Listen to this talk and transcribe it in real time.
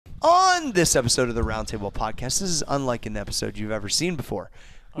On this episode of the Roundtable Podcast, this is unlike an episode you've ever seen before.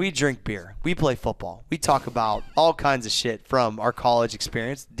 We drink beer. We play football. We talk about all kinds of shit from our college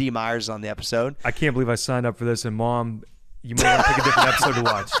experience. D. Myers on the episode. I can't believe I signed up for this, and Mom, you might want to pick a different episode to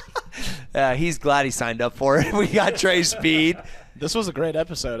watch. He's glad he signed up for it. We got Trey Speed. This was a great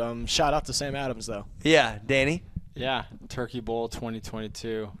episode. Shout out to Sam Adams, though. Yeah, Danny. Yeah, Turkey Bowl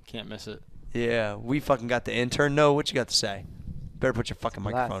 2022. Can't miss it. Yeah, we fucking got the intern. No, what you got to say? Better put your fucking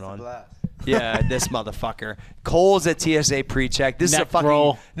microphone on. Yeah, this motherfucker. Cole's at TSA pre-check. This is a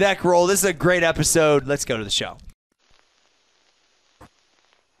fucking neck roll. This is a great episode. Let's go to the show.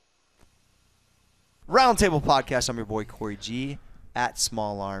 Roundtable Podcast. I'm your boy Cory G. At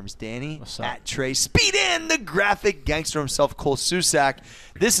Small Arms Danny. What's up? At Trey Speed and the graphic gangster himself, Cole Susak.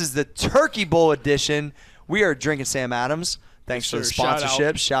 This is the Turkey Bowl edition. We are drinking Sam Adams. Thanks for the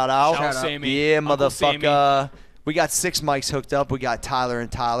sponsorship. Shout out. Sammy. Yeah, Uncle motherfucker. We got 6 mics hooked up. We got Tyler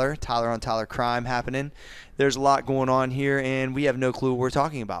and Tyler. Tyler on Tyler crime happening. There's a lot going on here, and we have no clue what we're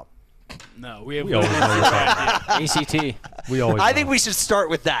talking about. No, we have We always know what we're ACT. We always I think we should start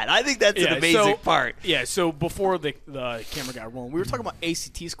with that. I think that's an amazing part. Yeah, so before the camera got rolling, we were talking about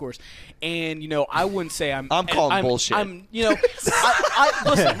ACT scores, and I wouldn't say I'm calling bullshit.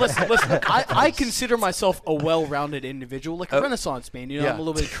 Listen. I consider myself a well-rounded individual, like a Renaissance man. I'm a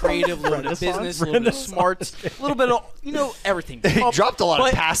little bit creative, a little bit of business, a little bit of smarts, a little bit of everything. He dropped a lot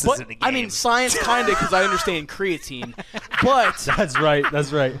of passes in the game. I mean, science kind of because I understand creatine, but That's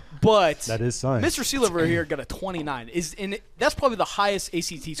right. But That is science. Mr. Seal over here got a 29. That's probably the highest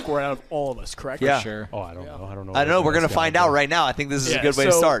ACT score out of all of us, correct? Yeah. Sure. Oh, I don't know. I don't know. I know. We're going to find out right now. I think this is a good way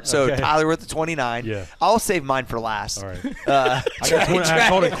to start. So, Tyler with the 29. Yeah. I'll save mine for last. All right. I I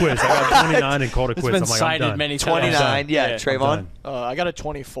called it quits. I got 29 and called it It's quits. been I'm like, I'm cited done. many times. 29. Yeah, I'm Trayvon. done. I got a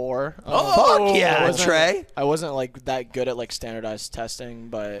 24. Fuck yeah, Trey. I wasn't that good at standardized testing,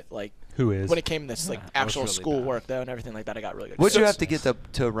 but Who is? when it came to this actual really school bad. work though and everything like that, I got really good. What'd you have to get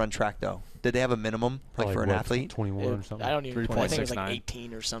to run track though? Did they have a minimum for an athlete? 21 or something. I don't even. I think it was 3.69.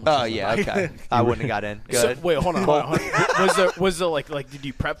 18 or something. Oh yeah, okay. I wouldn't have got in. Good. So, wait, hold on. Was there did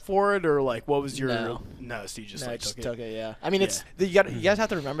you prep for it or what was your? No, so you just I took just it. took it. Yeah. I mean, you guys have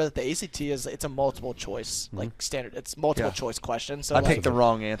to remember that the ACT it's a multiple choice standard. It's multiple choice question. So I picked the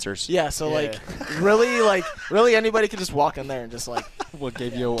wrong answers. Yeah. So really anybody could just walk in there and just What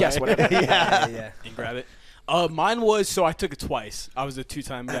gave you away? guess whatever. Yeah. And grab it. Mine was so I took it twice. I was a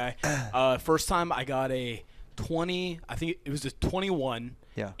 2-time guy. First time I got a 20. I think it was a 21.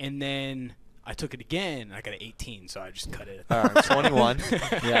 Yeah. And then I took it again. And I got an 18. So I just cut it. All right, 21.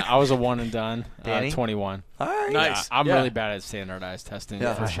 Yeah, I was a one and done. Danny? 21. All right. Nice. I'm Yeah. really bad at standardized testing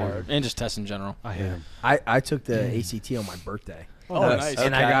for sure, and just tests in general. I hate him. I took the ACT on my birthday. Oh, nice.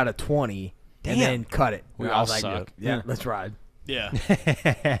 And Okay. I got a 20 Damn. and then cut it. We I all was like, suck. yeah, let's ride. Yeah.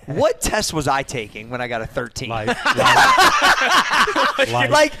 What test was I taking when I got a 13? Life.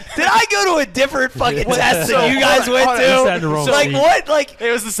 Did I go to a different fucking test than you guys went You sat in the to? wrong Like seat. what?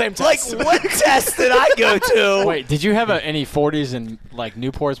 It was the same test. What test did I go to? Wait, did you have any 40s and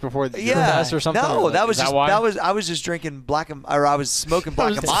Newports before the test or something? No, Or, that was is just why? I was just drinking I was smoking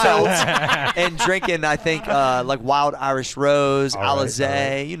Black and Milds and drinking I think Wild Irish Rose, All right,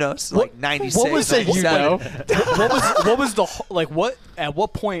 Alizé, it's like 96. What was it? 97. what was the what? At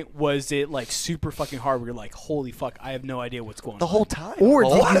what point was it super fucking hard? Where you're like, holy fuck, I have no idea what's going on. The whole time. Or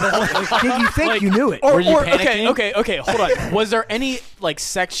did you think you knew it? Or, Were you or panicking? okay, hold on. Was there any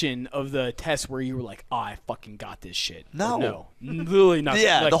section of the test where you were like, I fucking got this shit? No. No, literally nothing.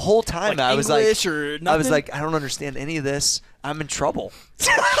 Yeah, the whole time I was like, English or nothing? I was like, I don't understand any of this. I'm in trouble.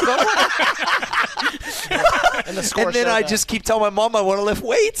 And the score And then showed I that. just keep telling my mom I want to lift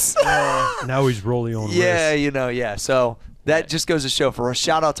weights. Now he's rolling on Yeah, wrist. yeah. So that just goes to show for us.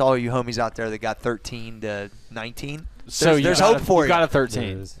 Shout out to all you homies out there that got 13 to 19. So There's got hope for you. Got a There 13.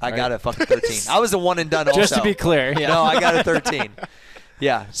 is. I got a fucking 13. I was the one and done also. Just to be clear. Yeah. No, I got a 13.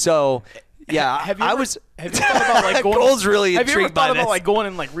 Yeah. So, yeah, Have you I ever- was. Have you thought about going? Cole's really have you ever intrigued by thought about this. going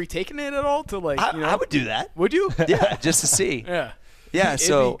and retaking it at all to I would do that. Would you? Yeah, just to see. Yeah. Yeah, It'd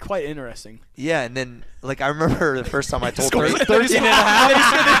so be quite interesting. yeah, and then I remember the first time I told 13 her. and a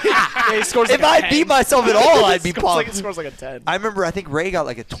half. Yeah, he scores If like a I 10. beat myself at all, I'd be Scores pumped. scores like a 10. I remember I think Ray got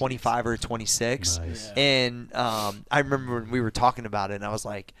a 25 or a 26, Nice. and I remember when we were talking about it, and I was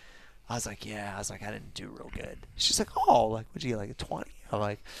like, yeah, I didn't do real good. She's like, oh, what'd you get, a 20? I'm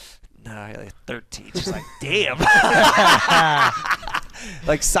like, no, I got 13. She's like, damn.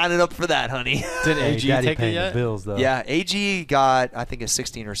 Like signing up for that, honey. Did AG Daddy take it paying yet? the bills though. Yeah, AG got I think a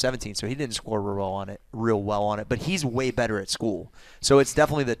 16 or 17, so he didn't score real well on it. But he's way better at school, so it's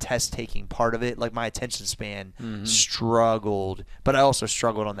definitely the test taking part of it. Like my attention span struggled, but I also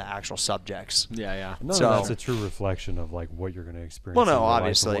struggled on the actual subjects. Yeah. No, So- that's a true reflection of like what you're going to experience. Well, no, in your life and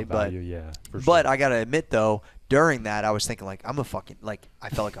obviously, what but value, yeah, for sure. But I gotta admit though, during that I was thinking like I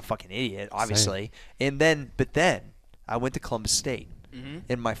felt like a fucking idiot, obviously. But then I went to Columbus State.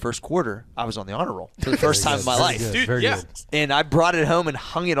 In my first quarter, I was on the honor roll for the first time in my life. Good, Dude, very yeah. good. And I brought it home and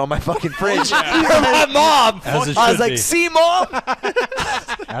hung it on my fucking fridge for my mom. As it I was should like, be. "See, mom."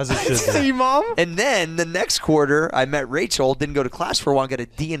 As it should be. Mom. And then the next quarter, I met Rachel. Didn't go to class for a while. Got a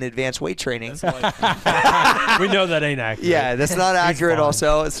D in advanced weight training. We know that ain't accurate. Yeah, that's not accurate. fine.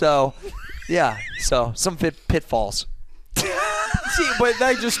 Also, so yeah, so some pitfalls. See, but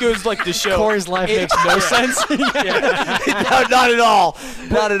that just goes like to show Cory's life makes no sense. No, not at all.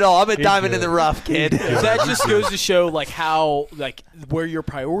 Not at all. I'm a diamond in the rough, kid. that just goes to show like how like where your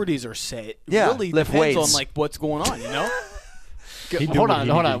priorities are set. Yeah, really lift depends weights. on like what's going on. You know. Hold on.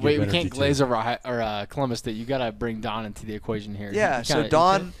 to Wait, get we better can't too. glaze over Columbus State. You gotta bring Don into the equation here. Yeah. You So kinda-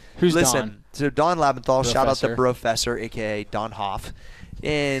 Don, who's listen. Don? So Don Labenthal, shout out to Professor. Professor, aka Don Hoff,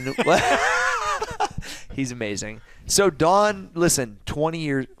 and he's amazing. So Don, listen,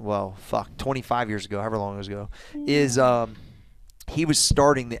 25 years ago, however long it was ago, is he was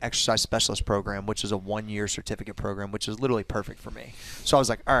starting the exercise specialist program, which is a 1-year certificate program, which is literally perfect for me. So I was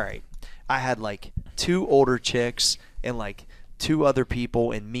like, all right, I had like 2 older chicks and like 2 other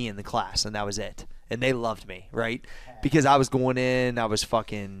people and me in the class, and that was it. And they loved me, right? Because I was going in, I was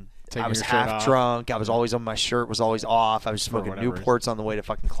Taking I was your shirt half off. drunk. I was always on my shirt was always off. I was smoking whatever. Newports on the way to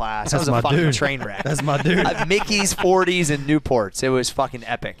fucking class. That's I was my a fucking dude. train wreck. That's my dude. Mickey's, 40s, and Newports. It was fucking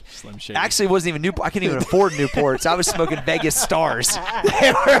epic. Slim Shady. Actually, it wasn't even Newport. I couldn't even afford Newports. I was smoking Vegas Stars.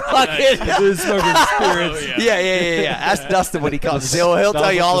 They were fucking. Dude, smoking spirits. Yeah. Ask Dustin when he comes. He'll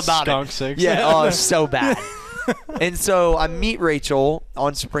tell you all about Skunk it. Six. Yeah. Oh, it's so bad. And so I meet Rachel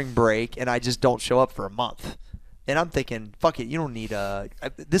on spring break, and I just don't show up for a month. And I'm thinking, fuck it, you don't need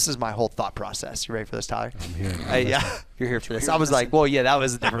this is my whole thought process. You ready for this, Tyler? I'm here. Yeah, you're here for this. I was like, well, yeah, that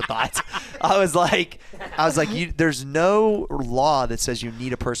was a different thought. I was like, there's no law that says you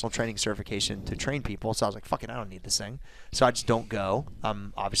need a personal training certification to train people. So I was like, fucking, I don't need this thing. So I just don't go.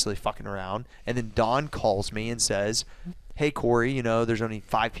 I'm obviously fucking around. And then Don calls me and says, hey, Cory, there's only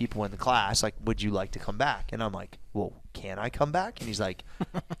 5 people in the class. Like, would you like to come back? And I'm like, well, can I come back? And he's like,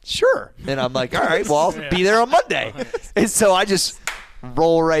 sure. And I'm like, all right, well, I'll be there on Monday. And so I just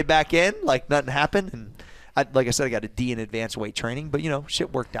roll right back in like nothing happened. And like I said, I got a D in advanced weight training, but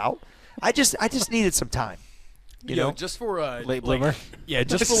shit worked out. I just needed some time. You know, just for Late bloomer. Yeah,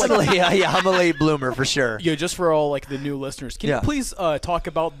 just for like yeah, I'm a late bloomer for sure. just for all like the new listeners. Can Yeah. you please talk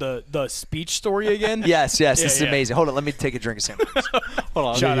about the speech story again? Yes, this is yeah. amazing. Hold on, let me take a drink of Sam. Hold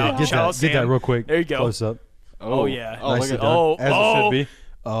on. Shout out. Get Shout out, that, get that Sam. real quick. There you go. Close up. Oh yeah. Oh, Nicely look at done. oh, As it should be.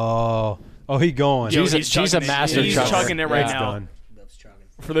 Oh, he going. Yo, She's a chugging it. master He's chugger. chugging it right It's now. done.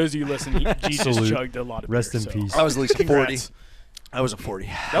 For those of you listening, G just Salute. chugged a lot of Rest beer, in so. peace. I was at least a 40. Congrats. I was a 40.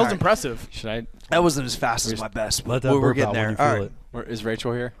 That was impressive. Should I? That wasn't as fast as my best, Let but that we're burp getting out there. when you All feel right. it. Where, is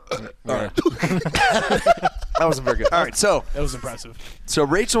Rachel here? All right. That wasn't very good. All right, so That was impressive.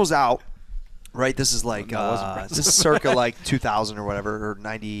 Rachel's out, right? This is like That was impressive. this is circa like 2000 or whatever, or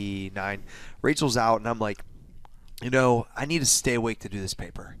 99. Rachel's out, and I'm like, I need to stay awake to do this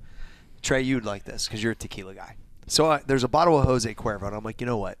paper. Trey, you'd like this because you're a tequila guy. So there's a bottle of Jose Cuervo, and I'm like, you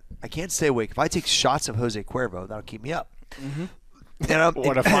know what? I can't stay awake. If I take shots of Jose Cuervo, that'll keep me up. Mm-hmm. And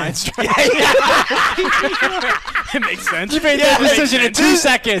What a fine strike. It makes sense. You made that decision in 2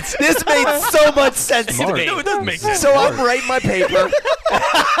 seconds. This made so much sense Smart. to me. No, it doesn't make sense. So I'm writing my paper.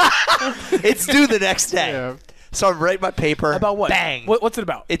 It's due the next day. Yeah. So I'm writing my paper. About what? Bang. What's it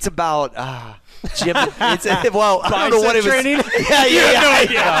about? It's about gym. It's I don't know what it was. training? Yeah. no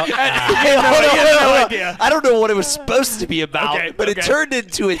idea. I don't know what it was supposed to be about, Okay, but it okay. turned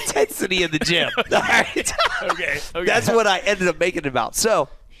into intensity in the gym. All right. Okay. That's what I ended up making it about. So,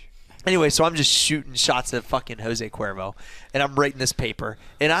 anyway, so I'm just shooting shots at fucking Jose Cuervo, and I'm writing this paper.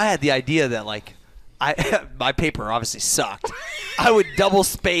 And I had the idea that, like, my paper obviously sucked. I would double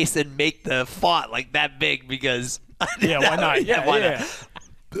space and make the font, like, that big because... Yeah, why not? Yeah, why yeah.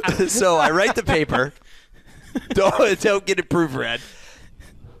 not? So I write the paper. Don't get it proofread.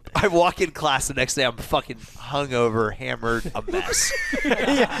 I walk in class the next day. I'm fucking hungover, hammered, a mess.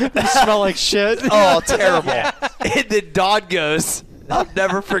 You smell like shit. Oh, terrible. And then Don goes, I'll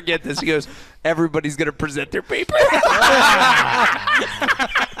never forget this. He goes, everybody's going to present their paper.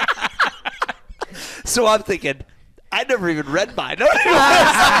 So I'm thinking, I never even read mine.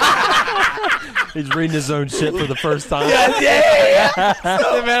 He's reading his own shit for the first time. Yeah.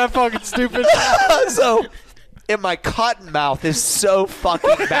 Man, I'm fucking stupid. So, and my cotton mouth is so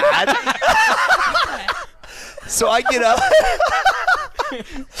fucking bad. So I get up.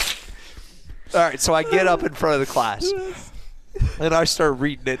 All right, so I get up in front of the class, and I start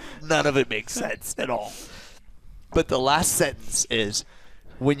reading it. None of it makes sense at all. But the last sentence is,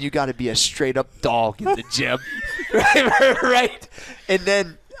 when you got to be a straight-up dog in the gym. Right? And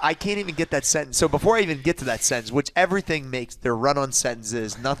then I can't even get that sentence. So before I even get to that sentence, which everything makes, their run-on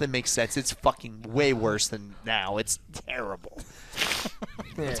sentences, nothing makes sense. It's fucking way worse than now. It's terrible.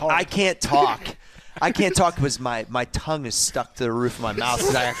 I can't talk. I can't talk because my tongue is stuck to the roof of my mouth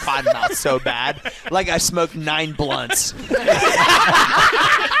because I got cotton mouth so bad. Like I smoked 9 blunts.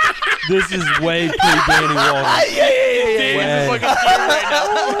 This is way pre-Danny Walter. Danny's in fucking tear right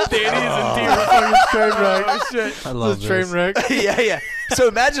now. Danny is in tears. Fucking train wreck. Oh, shit. I love This train this. wreck. Yeah. So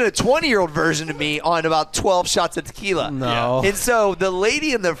imagine a 20-year-old version of me on about 12 shots of tequila. No. And so the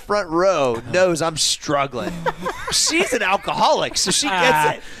lady in the front row knows I'm struggling. She's an alcoholic, so she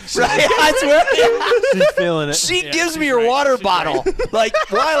gets it. Right? I swear. She's feeling it. She gives me her water bottle, like,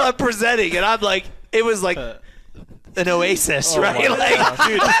 while I'm presenting, and I'm like, it was like an oasis, right? Like,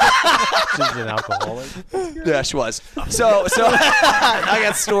 dude. She's an alcoholic. Yeah, she was. So I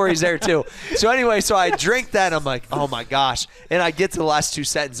got stories there too. So anyway, so I drink that, and I'm like, oh my gosh. And I get to the last 2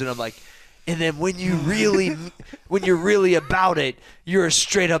 sentences, and I'm like, and then when you're really about it, you're a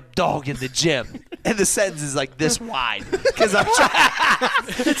straight up dog in the gym. And the sentence is like this wide because I'm trying.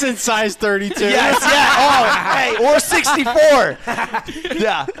 It's in size 32. Yes, yeah. Oh, hey, or 64.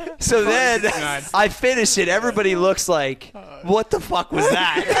 Yeah. So then I finish it. Everybody looks like, what the fuck was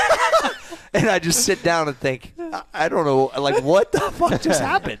that? And I just sit down and think, I don't know, like, what the fuck just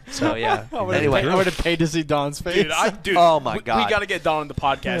happened? So, yeah. Anyway. I would have paid to see Don's face. Dude, Oh, my God. We got to get Don on the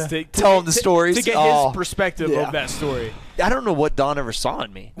podcast to Tell him the stories. to get Oh. his perspective of that story. I don't know what Don ever saw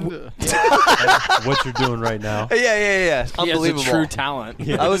in me. What you're doing right now. Yeah. He Unbelievable. has a true talent.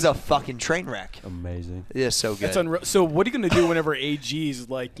 I was a fucking train wreck. Amazing. Yeah, so good. That's unreal. So what are you going to do whenever AG's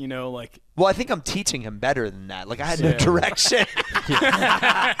like, Well, I think I'm teaching him better than that. Like, I had no direction.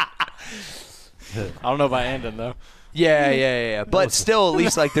 I don't know about Andon, though. Yeah. But still, at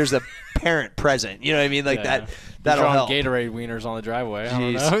least, like, there's a parent present. You know what I mean? Like, that'll Drawing help. Gatorade wieners on the driveway. I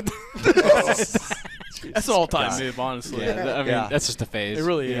don't Jeez. know. that's an all-time move, honestly. Yeah, I mean, Yeah. that's just a phase. It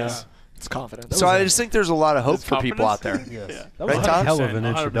really Yeah. is. It's confident. So I just think there's a lot of hope Is for people out there. Yes. That Right, was Tom? a hell of an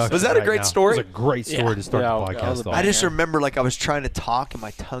 100%. introduction. Was that a right great now. story? It was a great story to start Yeah, the that was podcast a off. I just Yeah. remember, like, I was trying to talk and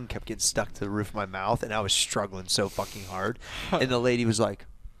my tongue kept getting stuck to the roof of my mouth, and I was struggling so fucking hard. And the lady was like,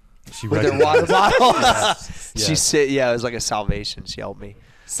 She with her recognized water it. bottle. She Yes. said, yeah, it was like a salvation. She helped me.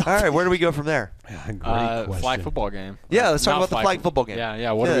 All right, where do we go from there? Great question. Flag football game. Yeah, let's talk Not about the flag football game.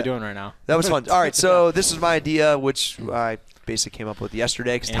 Yeah. What are we doing right now? That was fun. All right, so this is my idea, which I basically came up with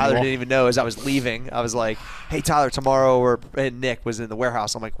yesterday because Tyler Animal. didn't even know as I was leaving. I was like, hey, Tyler, tomorrow, and Nick was in the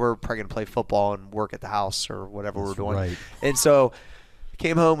warehouse. I'm like, we're probably going to play football and work at the house or whatever we're doing. right. And so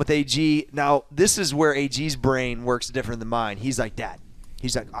came home with AG. Now, this is where AG's brain works different than mine. He's like, Dad,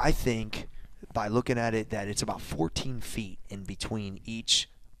 I think by looking at it that it's about 14 feet in between each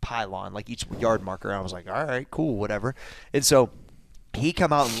pylon, like each yard marker. And I was like, all right, cool, whatever. And so he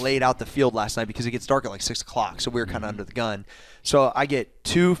come out and laid out the field last night because it gets dark at like 6 o'clock, so we were kind of under the gun. So I get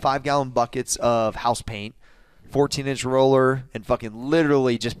 2 5-gallon buckets of house paint, 14-inch roller, and fucking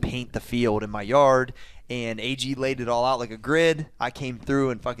literally just paint the field in my yard. And AG laid it all out like a grid. I came through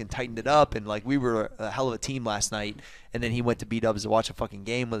and fucking tightened it up, and like we were a hell of a team last night. And then he went to B-Dubs to watch a fucking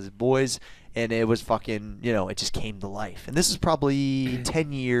game with his boys, and it was fucking, it just came to life. And this is probably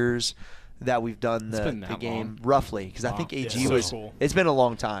 10 years that we've done been the that game, long. roughly, because I Wow. think AG Yeah, so was. cool. It's been a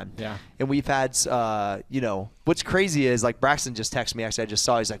long time. Yeah. And we've had, what's crazy is like Braxton just texted me. Actually, I just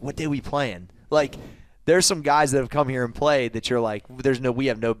saw. He's like, "What day we playing?" Like, there's some guys that have come here and played that you're like, we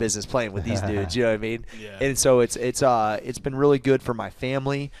have no business playing with these dudes. You know what I mean? Yeah. And so it's been really good for my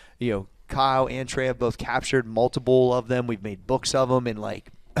family. Kyle and Trey have both captured multiple of them. We've made books of them, and like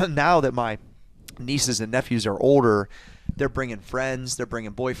now that my nieces and nephews are older, they're bringing friends, they're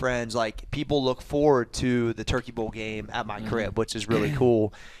bringing boyfriends. Like, people look forward to the Turkey Bowl game at my crib, which is really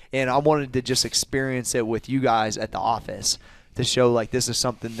cool. And I wanted to just experience it with you guys at the office to show like this is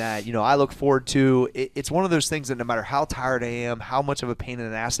something that I look forward to. It's one of those things that no matter how tired I am, how much of a pain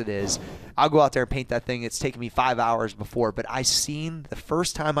in the ass it is, I'll go out there and paint that thing. It's taken me 5 hours before, but I seen the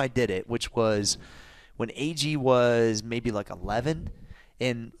first time I did it, which was when AG was maybe like 11,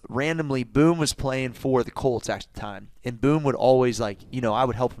 and randomly Boom was playing for the Colts at the time, and Boom would always I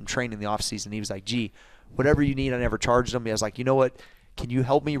would help him train in the off season. He was like, "Gee, whatever you need. I never charged him. I was like, you know what? Can you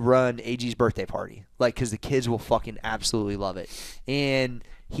help me run AG's birthday party? Like, because the kids will fucking absolutely love it. And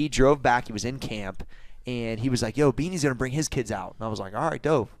he drove back. He was in camp. And he was like, yo, Beanie's going to bring his kids out. And I was like, all right,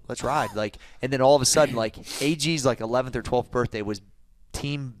 dope. Let's ride. Like, and then all of a sudden, like, AG's, like, 11th or 12th birthday was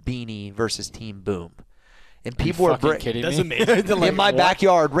Team Beanie versus Team Boom. And people were kidding That's me? amazing. in my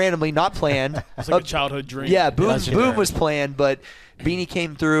backyard, randomly, not planned. It's like a childhood dream. Yeah, Boom was planned, but Beanie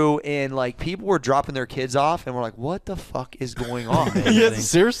came through, and like people were dropping their kids off, and we're like, "What the fuck is going on?"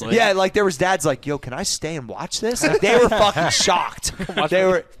 Seriously. Yeah, like there was dads like, "Yo, can I stay and watch this?" Like they were fucking shocked. They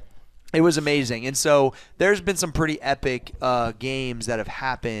were. It was amazing, and so there's been some pretty epic games that have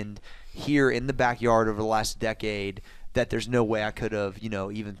happened here in the backyard over the last decade that there's no way I could have,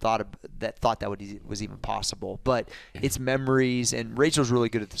 even thought that was even possible. But it's memories, and Rachel's really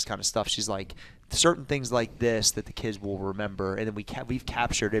good at this kind of stuff. She's like, certain things like this that the kids will remember, and then we've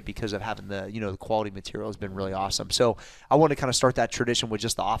captured it because of having the quality material has been really awesome. So I want to kind of start that tradition with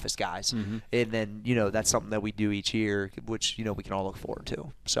just the office guys, and then that's something that we do each year, which we can all look forward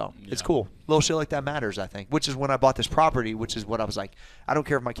to. So it's cool. Little shit like that matters, I think. Which is when I bought this property, which is what I was like, I don't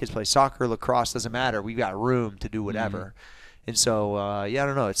care if my kids play soccer, lacrosse, doesn't matter. We've got room to do whatever. And so, I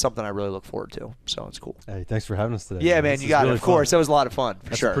don't know. It's something I really look forward to. So it's cool. Hey, thanks for having us today. Yeah, man, you got it. Of course, that was a lot of fun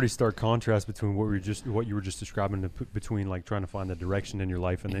for sure. That's a pretty stark contrast between what you were just describing, between like trying to find the direction in your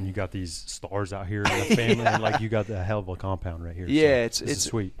life, and then you got these stars out here in the family, and like you got a hell of a compound right here. Yeah, so it's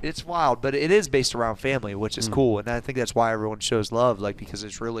sweet. It's wild, but it is based around family, which is cool, and I think that's why everyone shows love, like because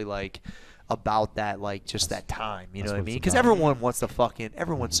it's really like about that, like just that time, you know what I mean? Because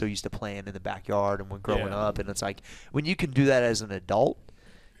everyone's so used to playing in the backyard and when growing up, and it's like when you can do that as an adult,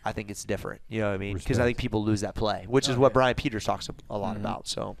 I think it's different, you know what I mean? Because I think people lose that play, which is what Brian Peters talks a lot about.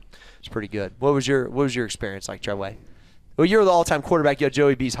 So it's pretty good. What was your experience like, Treadway? Well, you're the all-time quarterback. You had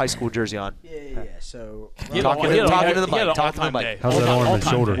Joey B's high school jersey on. Yeah. So Talking to the mic. How's that arm and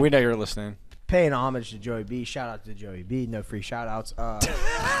shoulder? We know you're listening. paying homage to Joey B. Shout out to Joey B. No free shout outs.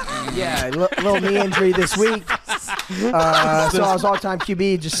 Yeah, little knee injury this week. So I was all-time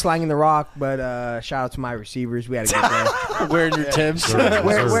QB, just slanging the rock. But shout out to my receivers. We had a good day. Wearing your Timbs.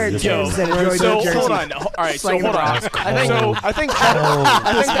 Wearing Timbs and a Joey B jersey. Hold on. All right, so hold on. I think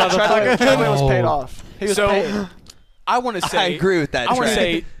that Treadway was paid off. He was paid. I want to say. I agree with that. I want to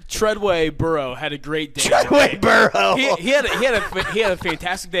say Treadway Burrow had a great day. Treadway Burrow. He had a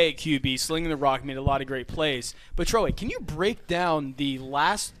fantastic day at QB, slinging the rock, made a lot of great plays. But Treadway, can you break down the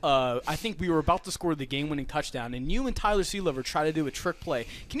last? I think we were about to score the game-winning touchdown, and you and Tyler Sealover tried to do a trick play.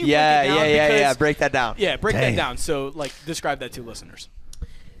 Can you break it down? Yeah. Break that down. Yeah, break that down. So, describe that to listeners.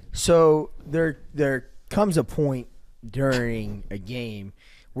 So there comes a point during a game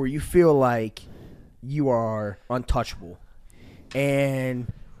where you feel like you are untouchable.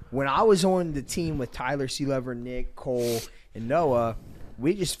 And when I was on the team with Tyler Sealover, Nick, Cole, and Noah,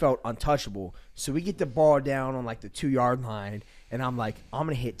 we just felt untouchable. So we get the ball down on the 2-yard line, and I'm like, I'm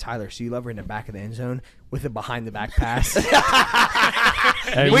going to hit Tyler Sealover in the back of the end zone with a behind-the-back pass.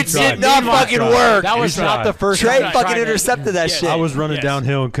 Which did not fucking work. That was not the first Trey time. fucking intercepted that shit. I was running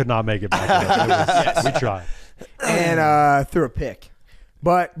downhill and could not make it back. We tried. And threw a pick.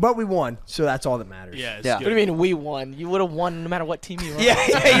 But we won, so that's all that matters. Yeah. What do you mean we won? You would have won no matter what team you were on.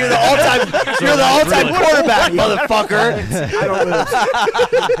 Yeah, you're the all-time quarterback, motherfucker. I don't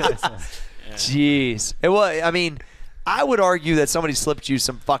lose. Jeez. I would argue that somebody slipped you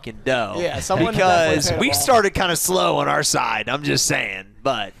some fucking dough. Yeah, someone because we started kind of slow on our side. I'm just saying,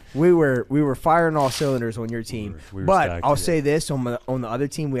 but We were firing all cylinders on your team. We were but stacked, I'll yeah. say this, on the other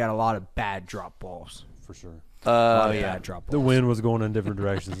team, we had a lot of bad drop balls. For sure. Bad drop balls. The wind was going in different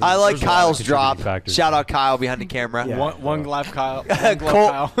directions. I like There's a lot of Kyle's contributing drop. factors. Shout out Kyle behind the camera. Yeah. One glove Kyle. One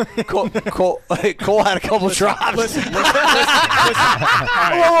glove Cole, Kyle. Cole had a couple drops. He's a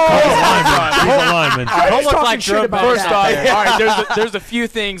lineman. Don't look like shit about First off, that. all right, there's a few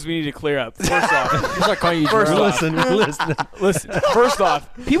things we need to clear up. First off, listen. First off,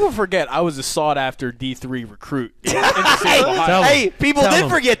 people forget I was a sought-after D3 recruit in the state of Ohio. Hey, people Tell did him.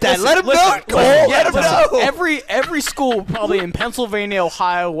 forget that. Listen, Let him know, listen, Cole. listen, Let him know. Every school probably in Pennsylvania,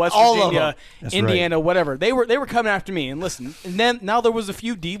 Ohio, West All of Virginia, That's Indiana, whatever. They were coming after me. And listen, and then now there was a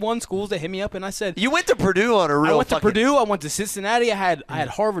few D1 schools that hit me up, and I said, You went to Purdue on a real I went to fucking- Purdue. I went to Cincinnati. I had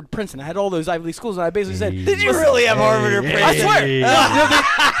Harvard, Princeton. I had all those Ivy League schools, and I basically said, Did you really have Harvard or Princeton? I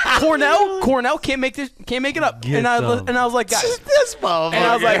swear. Cornell can't make it up. Get And I some. was like, guys. This motherfucker. And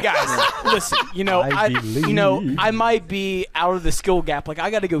I was like, guys, listen, I believe. I might be out of the skill gap. I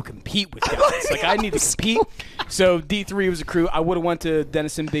got to go compete with guys. I need to compete. So D3 was a crew. I would have went to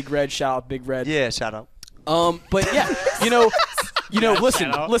Denison Big Red. Shout out Big Red. Yeah, shout out. But yeah,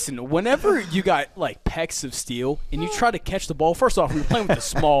 listen. Whenever you got like pecs of steel and you try to catch the ball, first off, we were playing with the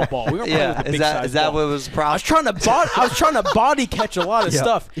small ball. We weren't playing with the big size is that ball. what was the problem? I was trying to body catch a lot of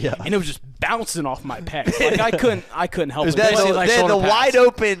stuff, yeah. and it was just bouncing off my pecs. Like I couldn't help it. Then Basically, the wide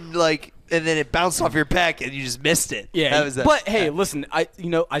open and then it bounced off your pec and you just missed it. Yeah, but hey, listen, I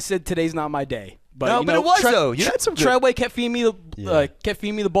said today's not my day. But, but it was though. You had some good. Treadway kept feeding me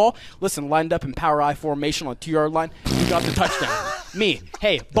the ball. Listen, lined up in power I formation on 2-yard line. We got the touchdown. Me,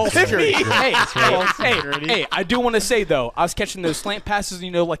 hey, ball security. hey, I do want to say though, I was catching those slant passes.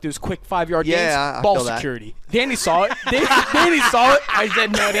 Like those quick 5-yard gains. I ball feel that. security. Danny saw it. Danny saw it. I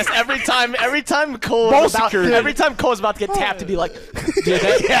did notice every time Cole was about to get tapped to be like, dude,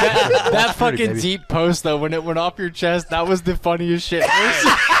 that fucking deep post though, when it went off your chest, that was the funniest shit.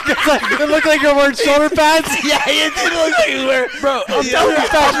 It looked like you're wearing shoulder pads. Yeah, it did look like you were. Bro, I'm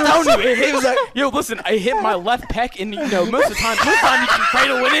telling you, it was like, yo, listen, I hit my left pec, and most of the time you can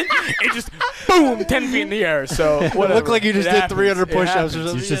cradle it in, it just boom, 10 feet in the air. So it looked like you just did 300 push-ups or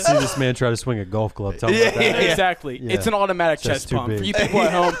something. You should see this man try to swing a golf club. Tell me about that. Exactly. Yeah. It's an automatic chest too pump. big. For you people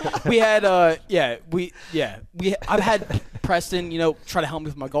at home, we had I've had Preston, try to help me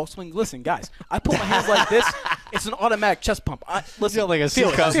with my golf swing. Listen, guys, I put my hands like this. It's an automatic chest pump. Listen, like a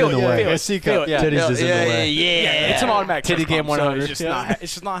feel C cup it, in the way. feel A it, C feel cup. it. Yeah, Titties just in the way. Yeah, it's an automatic Titty chest game pump, 100. So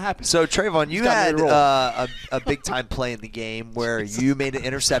it's just not happening. So Trayvon, you Just got had me to roll. a big time play in the game where you made an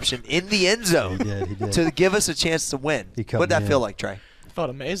interception in the end zone He did. to give us a chance to win. He What'd that me feel in. like, Trey? felt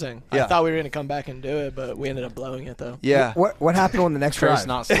amazing. Yeah. I thought we were going to come back and do it, but we ended up blowing it, though. Yeah. What happened on the next Trey's drive?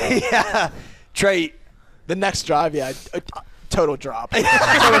 not slow. Yeah. Trey. The next drive, total drop.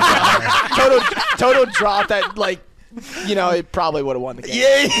 total drop that, it probably would have won the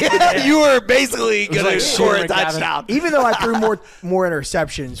game. Yeah. You were basically going to score a touchdown. Even though I threw more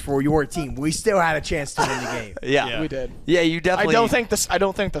interceptions for your team, we still had a chance to win the game. Yeah. We did. Yeah, you definitely. I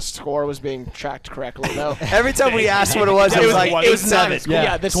don't think the score was being tracked correctly, though. Every time we asked what it was, it was like 8-7.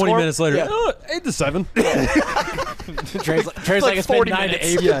 Yeah, the 20 score- minutes later, yeah. 8-7. Trey's like it's been 40 9 to minutes.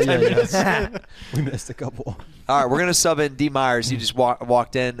 8 for 10 minutes. We missed a couple. All right, we're going to sub in D. Myers. You just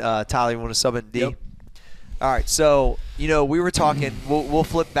walked in. Tyler, you want to sub in D? Yep. All right, so, we were talking. We'll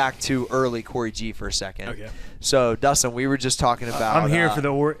flip back to early CoryG for a second. Okay. So, Dustin, we were just talking about. I'm here for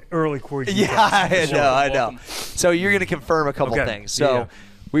the early CoryG. Yeah, I know. So, you're going to confirm a couple things. So, Yeah.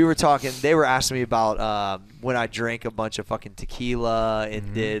 we were talking. They were asking me about when I drank a bunch of fucking tequila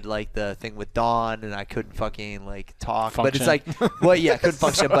and did like the thing with Dawn, and I couldn't fucking talk. But it's like, couldn't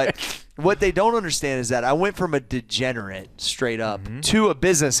function. But what they don't understand is that I went from a degenerate straight up to a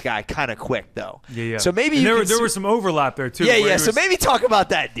business guy kind of quick though. Yeah. So maybe and there was some overlap there too. Yeah. So maybe talk about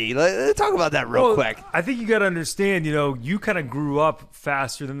that, D. Let's talk about that real quick. I think you got to understand. You kind of grew up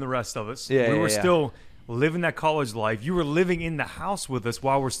faster than the rest of us. Yeah, we were yeah. still living that college life. You were living in the house with us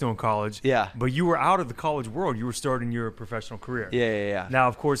while we're still in college. Yeah. But you were out of the college world. You were starting your professional career. Yeah. Now,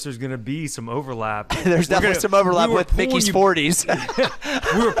 of course, there's going to be some overlap. There's definitely some overlap we were with Mickey's pulling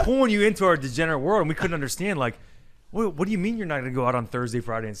 40s. We were pulling you into our degenerate world, and we couldn't understand, what do you mean you're not going to go out on Thursday,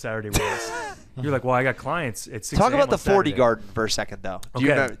 Friday, and Saturday with us? You're like, well, I got clients at 6 Talk about the 40 Saturday. garden for a second, though. Do Okay.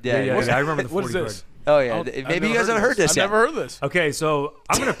 you remember? Yeah, I remember the 40 What is garden. this? Oh, yeah. Maybe you guys haven't heard this I've yet. never heard this. Okay, so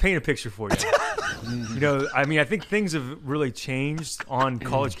I'm going to paint a picture for you. I think things have really changed on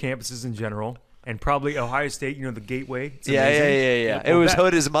college campuses in general, and probably Ohio State, the gateway. It's amazing. Yeah. It was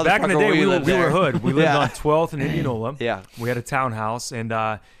hood as a motherfucker. Back in the day, when we lived were there. hood. We lived Yeah. on 12th and Indianola. Yeah. We had a townhouse, and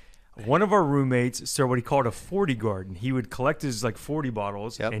one of our roommates started what he called a 40 garden. He would collect his 40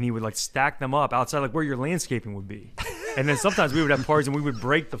 bottles, and he would stack them up outside where your landscaping would be. And then sometimes we would have parties and we would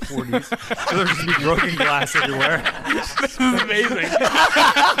break the 40s. So there would just be broken glass everywhere. This is amazing.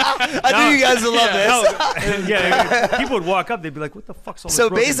 I knew you guys would love this. People would walk up. They'd be like, "What the fuck's all this So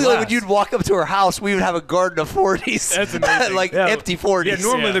broken basically, when glass?" you'd walk up to her house, we would have a garden of 40s. That's amazing. Empty 40s. Yeah,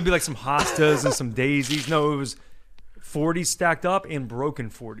 normally there'd be some hostas and some daisies. No, it was 40s stacked up and broken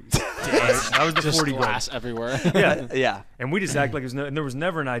 40s. That was the Just 40 glass garden. everywhere. Yeah. And we just act like and there was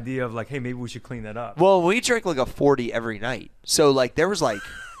never an idea of hey, maybe we should clean that up. Well, we drank a 40 every night. So there was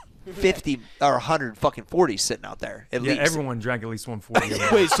 50 or 100 fucking 40s sitting out there at Yeah, least. everyone drank at least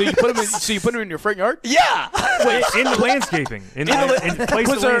 140. Wait, so you put them in your front yard? Yeah. in the landscaping, in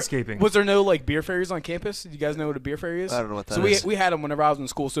place of landscaping. Was there no beer fairies on campus? Do you guys know what a beer fairy is? I don't know what that so is. we had them whenever I was in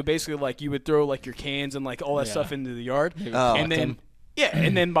school. So basically, you would throw your cans and all that stuff into the yard, Oh. and then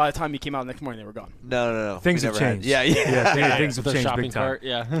and then by the time you came out the next morning, they were gone. No. Things We have never had- changed. Yeah. Things have The changed shopping big time. cart,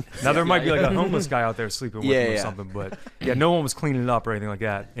 yeah. Now there might be a homeless guy out there sleeping with him or Yeah. something, but no one was cleaning it up or anything like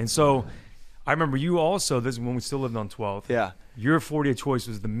that. And so I remember you also, this is when we still lived on 12th. Yeah. Your 40th choice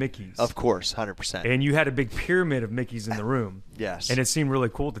was the Mickeys. Of course, 100%. And you had a big pyramid of Mickeys in the room. Yes. And it seemed really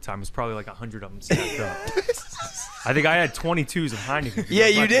cool at the time. It was probably like 100 of them stacked up. I think I had 22s of Heineken. Yeah,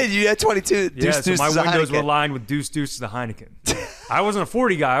 you did. You had 22. Yeah, so my windows were Heineken. lined with deuces of Heineken. I wasn't a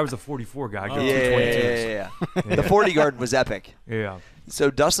 40 guy. I was a 44 guy. I got 2 22s. Yeah. The 40 garden was epic. Yeah. So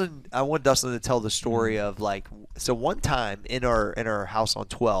Dustin, I want Dustin to tell the story of like, so one time in our house on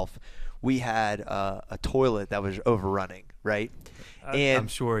 12th, we had a toilet that was overrunning, right? And I'm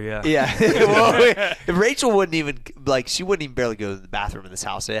sure, yeah. Yeah. Well, Rachel wouldn't even she wouldn't even barely go to the bathroom in this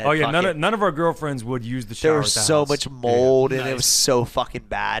house. Oh yeah, none of our girlfriends would use the shower. There was so much mold and it was so fucking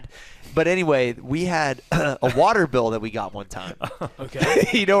bad. But anyway, we had a water bill that we got one time. Okay.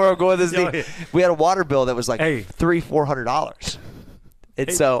 You know where I'm going with this thing? Yeah. We had a water bill that was like $300-400.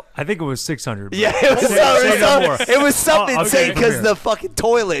 And so I think it was 600. yeah, it was something insane because the fucking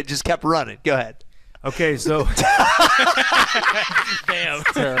toilet just kept running. Go ahead. Okay, so Damn.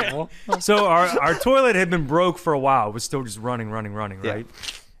 Terrible. so our toilet had been broke for a while. It was still just running, right? Yeah.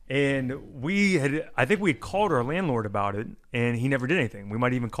 And I think we had called our landlord about it, and he never did anything. We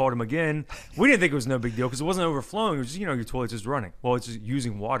might even called him again. We didn't think it was no big deal because it wasn't overflowing. It was just, your toilet's just running. Well, it's just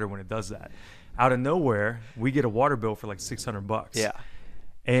using water when it does that. Out of nowhere, we get a water bill for like $600. Yeah.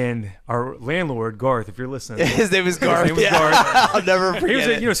 And our landlord, Garth, if you're listening. His name was Garth. His name was Garth. I'll never forget He was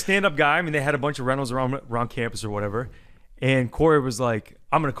it. a stand-up guy. I mean, they had a bunch of rentals around campus or whatever. And Cory was like,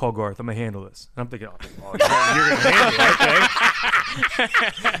 I'm going to call Garth. I'm going to handle this. And I'm thinking, oh you're going to handle it.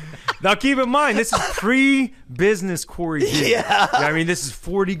 Okay. Now, keep in mind, this is pre-business CoryG. Yeah. I mean, this is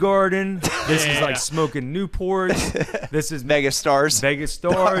 40 Garden. This is like smoking Newports. This is Mega stars. Vegas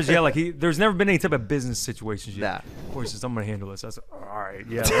stars. Yeah, like there's never been any type of business situations yet. Nah. Cory says, I'm going to handle this. I said, all right.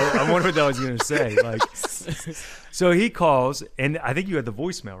 Yeah. I wonder what that was going to say. Like, so he calls, and I think you had the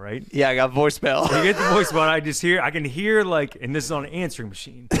voicemail, right? Yeah, I got voicemail. You get the voicemail, and I can hear like, and this is on an answering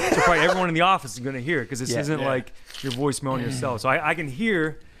machine. So probably everyone in the office is going to hear it because this isn't like your voicemail on your cell. So I can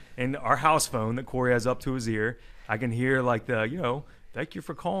hear in our house phone that Cory has up to his ear, I can hear like the, thank you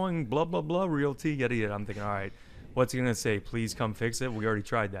for calling, blah, blah, blah, realty, yada, yada. I'm thinking, all right, what's he going to say? Please come fix it. We already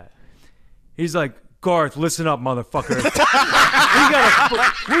tried that. He's like, Garth, listen up, motherfucker.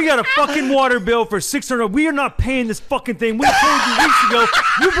 we got a fucking water bill for $600. We are not paying this fucking thing. We told you weeks ago,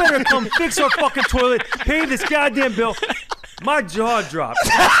 you better come fix our fucking toilet, pay this goddamn bill. My jaw dropped.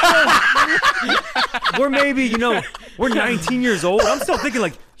 We're maybe, we're 19 years old. I'm still thinking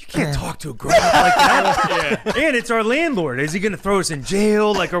like, you can't talk to a grown up like that. Yeah. And it's our landlord. Is he going to throw us in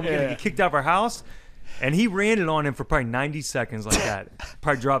jail? Like, are we going to get kicked out of our house? And he ran it on him for probably 90 seconds like that.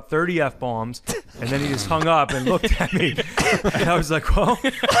 Probably dropped 30 F-bombs. And then he just hung up and looked at me. And I was like, well,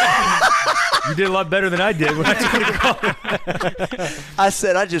 you did a lot better than I did when I tried to call him. I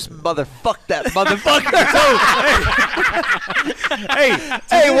said, I just motherfucked that motherfucker.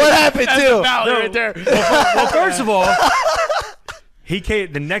 Hey, what happened to? Right there. Well, first of all, he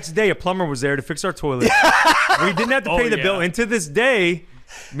came the next day. A plumber was there to fix our toilet. We didn't have to pay the bill. And to this day,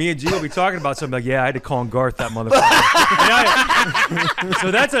 me and G will be talking about something like, yeah, I had to call Garth that motherfucker. So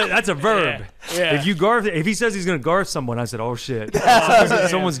that's a verb. Yeah. If he says he's gonna Garth someone, I said, oh shit,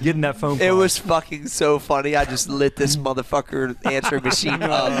 someone's getting that phone call. It was fucking so funny. I just lit this motherfucker answering machine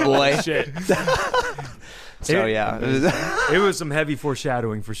up, boy. Shit. So yeah, it was some heavy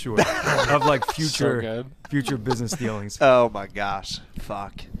foreshadowing for sure of like future business dealings. Oh my gosh,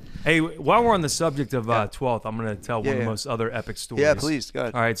 fuck. Hey, while we're on the subject of 12th, I'm going to tell one of the most other epic stories. Yeah, please, go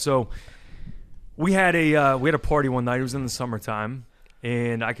ahead. All right, so we had a party one night. It was in the summertime,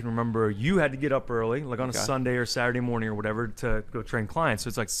 and I can remember you had to get up early, like on a Sunday or Saturday morning or whatever, to go train clients. So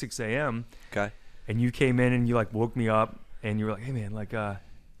it's like 6 a.m. Okay. And you came in and you like woke me up, and you were like, "Hey man, like,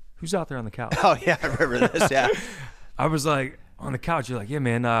 who's out there on the couch?" Oh yeah, I remember this. Yeah. I was like, on the couch. You're like, "Yeah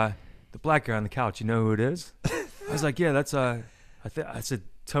man, the black guy on the couch. You know who it is?" I was like, "Yeah, that's I said."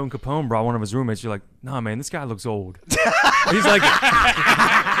 Tone Capone brought one of his roommates. You're like, nah, man, this guy looks old. He's like,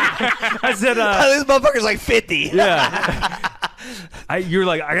 I said, this motherfucker's like 50. Yeah. You're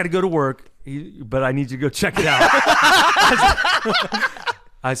like, I got to go to work, but I need you to go check it out.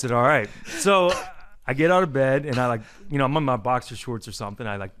 I said, all right. So I get out of bed and I'm in my boxer shorts or something.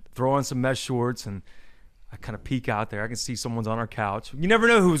 I like throw on some mesh shorts and I kind of peek out there. I can see someone's on our couch. You never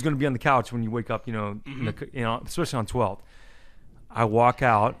know who's going to be on the couch when you wake up, especially on 12th. I walk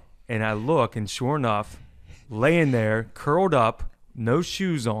out and I look, and sure enough, laying there, curled up, no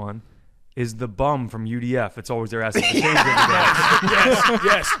shoes on, is the bum from UDF. It's always there asking for change every day.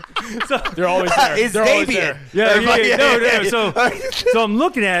 Yes. So, they're always there. It's they're always there. Yeah. So I'm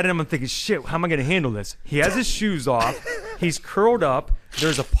looking at it, and I'm thinking, shit, how am I going to handle this? He has his shoes off. He's curled up,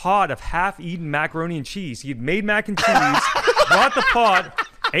 there's a pot of half-eaten macaroni and cheese. He had made mac and cheese, brought the pot,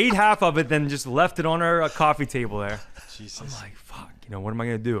 ate half of it, then just left it on our coffee table there. Jesus. I'm like, fuck, what am I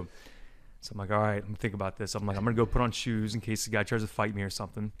going to do? So I'm like, all right, I'm going to think about this. I'm like, I'm going to go put on shoes in case the guy tries to fight me or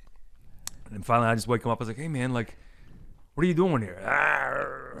something. And then finally I just wake him up. I was like, hey, man, like, what are you doing here?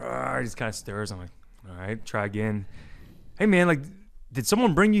 He just kind of stirs. I'm like, all right, try again. Hey, man, like, did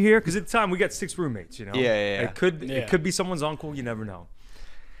someone bring you here? Because at the time we got 6 roommates, Yeah. It could be someone's uncle. You never know.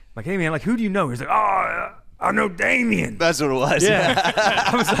 I'm like, hey, man, like, who do you know? He's like, oh, I know Damien. That's what it was. Yeah.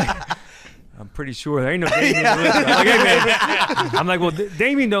 I was like, I'm pretty sure there ain't no Damien live here. I'm like, hey, man. I'm like, well,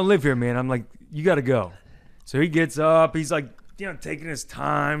 Damien don't live here, man. I'm like, you got to go. So he gets up. He's like, taking his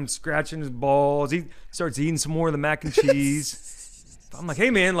time, scratching his balls. He starts eating some more of the mac and cheese. I'm like,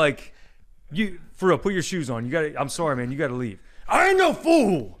 hey, man, like, you, for real, put your shoes on. I'm sorry, man. You got to leave. I ain't no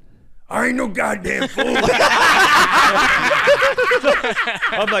fool. I ain't no goddamn fool. I'm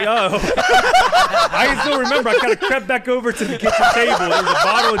like, oh. I can still remember. I kind of crept back over to the kitchen table. There was a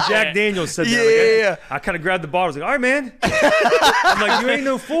bottle of Jack Daniels sitting there. Yeah. I kind of grabbed the bottle. I was like, all right, man. I'm like, you ain't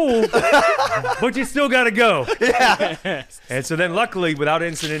no fool, but you still got to go. Yeah. And so then luckily, without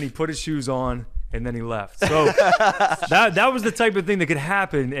incident, he put his shoes on. And then he left. So that was the type of thing that could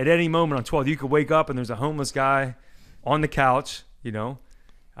happen at any moment on 12th. You could wake up and there's a homeless guy on the couch,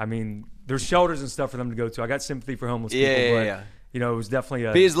 I mean, there's shelters and stuff for them to go to. I got sympathy for homeless people, but it was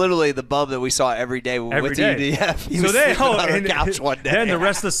definitely He was literally the bum that we saw every day. Every day. He was sitting on the couch one day. Then the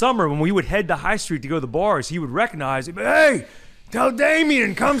rest of the summer, when we would head to High Street to go to the bars, he would recognize him. Hey, tell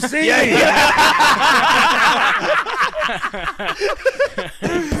Damien, come see me.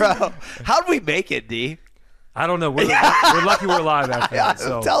 Bro, how'd we make it, D? I don't know. We're lucky we're alive after that.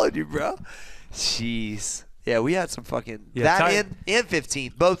 So. I'm telling you, bro. Jeez. Yeah, we had some fucking and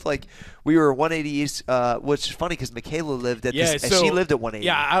 15. Both like we were 180 East, which is funny because Michaela lived at this, and she lived at 180.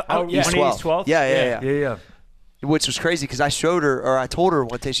 Yeah, East 12. Yeah. Which was crazy because I told her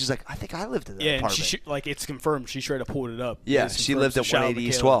one day, she's like, I think I lived in that apartment. And it's confirmed. She straight up pulled it up. Yeah, she lived at 180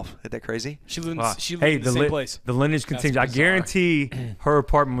 East 12. Isn't that crazy? She lived in the same place. The lineage continues. I guarantee her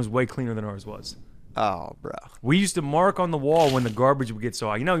apartment was way cleaner than ours was. Oh, bro. We used to mark on the wall when the garbage would get so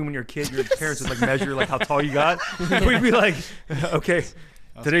high. When you're a kid, your parents would like measure like how tall you got. We'd be like, okay,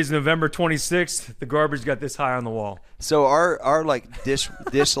 today's November 26th. The garbage got this high on the wall. So our like dish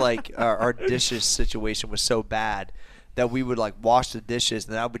like our dishes situation was so bad that we would like wash the dishes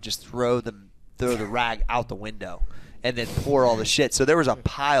and I would just throw the rag out the window and then pour all the shit. So there was a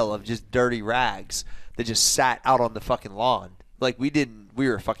pile of just dirty rags that just sat out on the fucking lawn. Like we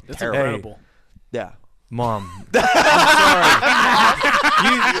were fucking terrible. Incredible. Yeah. Mom. I'm sorry.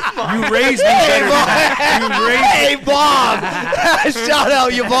 You raised me better than that. Hey, Bob! Shout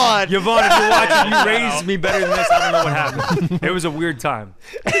out, Yvonne. Yvonne, if you're watching, you raised me better than this. I don't know what happened. It was a weird time.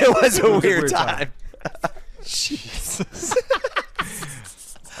 It was a weird time. Jesus.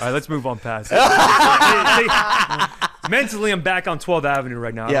 All right, let's move on past it. Mentally, I'm back on 12th Avenue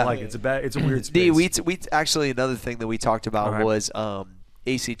right now. I don't like it. It's a weird space. We actually, another thing that we talked about was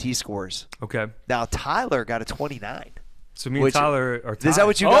ACT scores. Okay. Now Tyler got a 29. So me and Tyler are tied. Is that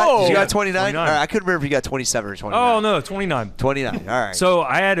what you got? Oh, you got 29? 29. Right, I couldn't remember if you got 27 or 29. Oh, no, 29. 29. All right. So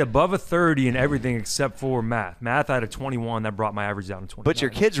I had above a 30 in everything except for math. Math, I had a 21. That brought my average down to 29. But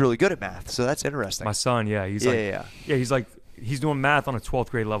your kid's really good at math, so that's interesting. My son, he's doing math on a 12th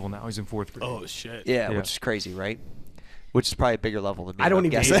grade level now. He's in 4th grade. Oh, shit. Yeah, which is crazy, right? Which is probably a bigger level than me. I don't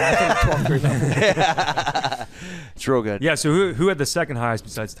even do math on a 12th grade level. It's real good. Yeah, so who had the second highest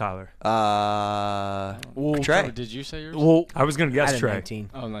besides Tyler? Trey. Did you say yours? Well, I was going to guess Trey.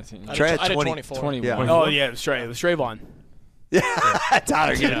 19. Oh, 19. Trey had I did 20. 24. 21. Yeah. Oh, yeah, it was Trey. It was Trayvon.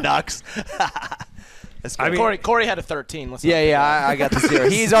 Tyler getting knocks. That's good. I mean, Cory had a 13. I got the 0.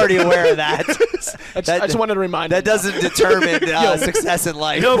 He's already aware of that. I just wanted to remind that him. doesn't determine success in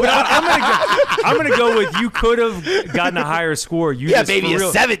life. No, but I'm gonna go with you could have gotten a higher score. You just maybe for real,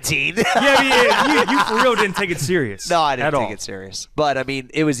 a 17. you for real didn't take it serious. No, I didn't at take all. it serious. But, I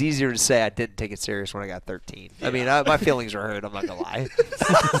mean, it was easier to say I didn't take it serious when I got 13. I mean, my feelings were hurt. I'm not going to lie.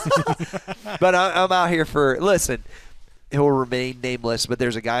 But I'm out here for – listen, he'll remain nameless, but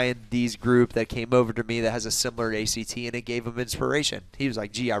there's a guy in D's group that came over to me that has a similar ACT, and it gave him inspiration. He was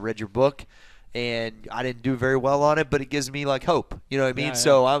like, gee, I read your book, and I didn't do very well on it, but it gives me, like, hope. You know what I mean? Yeah.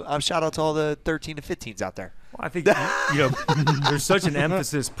 So I'm shout out to all the 13 to 15s out there. Well, I think there's such an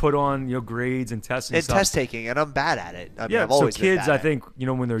emphasis put on grades and tests and stuff. Test taking, and I'm bad at it. I mean, Yeah, I've always so been kids, bad I at think,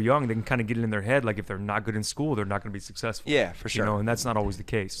 when they're young, they can kind of get it in their head, like if they're not good in school, they're not going to be successful. Yeah, for sure. And that's not always the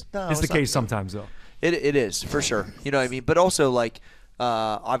case. No, it's the it's not. case sometimes, though. It is, for sure. You know what I mean? But also, like,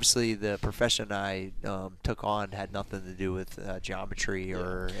 obviously the profession I took on had nothing to do with geometry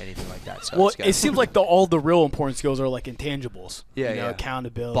or anything like that. So it seems like all the real important skills are like intangibles. Yeah,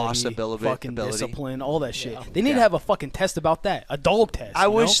 accountability, boss ability, fucking discipline, all that shit. They need to have a fucking test about that, a dog test. I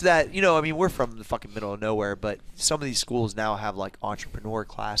wish that, I mean, we're from the fucking middle of nowhere, but some of these schools now have like entrepreneur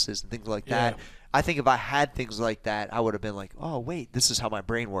classes and things like that. I think if I had things like that, I would have been like, oh, wait, this is how my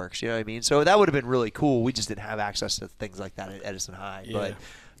brain works. You know what I mean? So that would have been really cool. We just didn't have access to things like that at Edison High. Yeah. But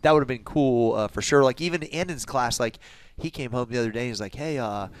that would have been cool for sure. Like even Andon's class, like he came home the other day and he's like, hey,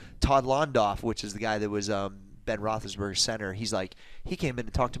 Todd Londoff, which is the guy that was Ben Roethlisberger's center, he's like, he came in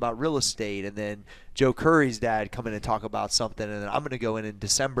and talked about real estate, and then Joe Curry's dad come in and talk about something, and then I'm going to go in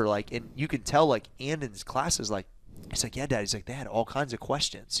December. Like, and you can tell like Andon's classes, like, he's like, yeah, Dad. He's like, they had all kinds of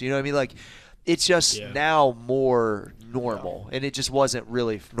questions. You know what I mean? Like, it's just now more normal, and it just wasn't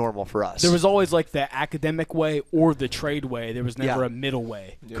really normal for us. There was always like the academic way or the trade way. There was never a middle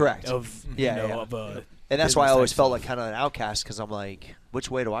way. Correct. Of and that's why I always felt like kind of an outcast, because I'm like, which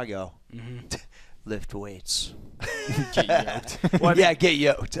way do I go? Lift weights. Get yoked. Well, get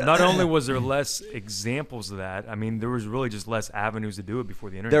yoked. Not only was there less examples of that, I mean, there was really just less avenues to do it before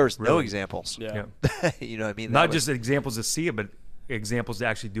the internet. There was no examples. Yeah. You know what I mean? Not just examples to see it, but examples to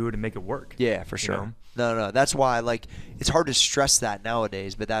actually do it and make it work. Yeah, for sure. No, that's why, like, it's hard to stress that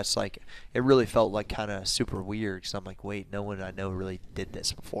nowadays, but that's like, it really felt like kind of super weird, because I'm like, wait, no one I know really did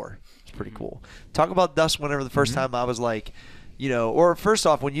this before. It's pretty cool. Talk about Dust whenever the first time I was like, or first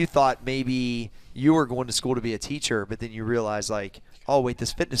off, when you thought maybe you were going to school to be a teacher, but then you realize like, oh wait,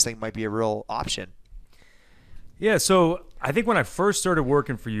 this fitness thing might be a real option. Yeah, so I think when I first started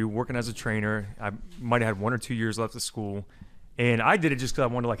working for you, working as a trainer, I might have had 1 or 2 years left of school. And I did it just because I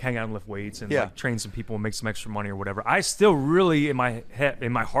wanted to like hang out and lift weights and like train some people and make some extra money or whatever. I still really, in my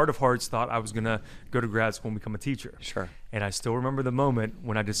heart of hearts, thought I was gonna go to grad school and become a teacher. Sure. And I still remember the moment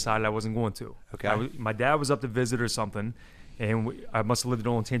when I decided I wasn't going to. Okay. My dad was up to visit or something, and I must have lived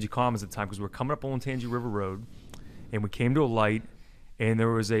in Olentangy Commons at the time, because we were coming up Olentangy River Road, and we came to a light, and there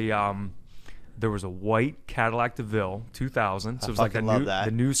was a white Cadillac DeVille 2000. So it was like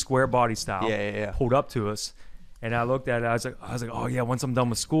the new square body style. Yeah. Pulled up to us. And I looked at it. I was like, oh yeah. Once I'm done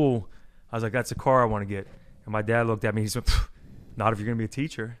with school, I was like, that's a car I want to get. And my dad looked at me. He said, not if you're gonna be a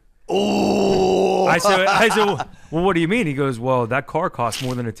teacher. Oh. I said, well, what do you mean? He goes, well, that car costs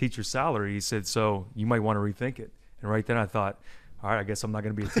more than a teacher's salary. He said, so you might want to rethink it. And right then I thought, all right, I guess I'm not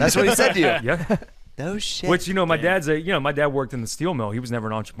gonna be a teacher. That's what he said to you. Yeah. No shit. Which my dad's my dad worked in the steel mill. He was never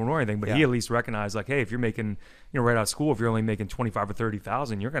an entrepreneur or anything, but he at least recognized like, hey, if you're making right out of school, if you're only making 25 or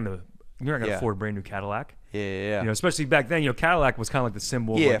 30,000, you're not gonna afford a brand new Cadillac. Yeah. Especially back then, Cadillac was kind of like the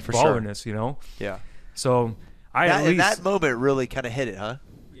symbol of like for ballerness, sure. Yeah. So that moment really kind of hit it, huh?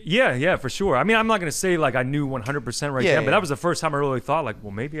 Yeah, for sure. I mean, I'm not gonna say like I knew 100% right then, but that was the first time I really thought like,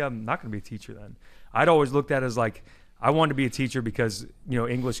 well, maybe I'm not gonna be a teacher then. I'd always looked at it as like I wanted to be a teacher because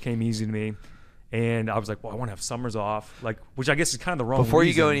English came easy to me. And I was like, well, I want to have summers off, like, which I guess is kind of the wrong Before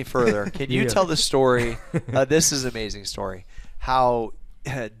reason. you go any further, can you tell the story? This is an amazing story. How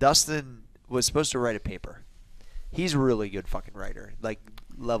Dustin was supposed to write a paper. He's a really good fucking writer, like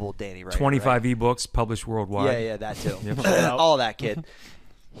level Danny writer. 25 ebooks published worldwide. Yeah, that too. All that kid.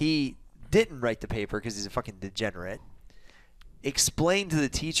 He didn't write the paper because he's a fucking degenerate. Explained to the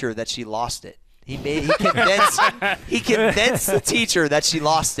teacher that she lost it. He convinced the teacher that she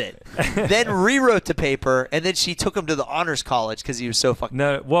lost it. Then rewrote the paper, and then she took him to the honors college because he was so fucking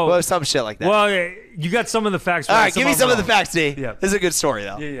some shit like that. Well, you got some of the facts. All right, give me some of the facts, D. Yeah. This is a good story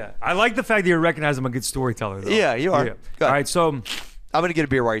though. Yeah. I like the fact that you recognize I'm a good storyteller though. Yeah, you are. Yeah. All right, so I'm gonna get a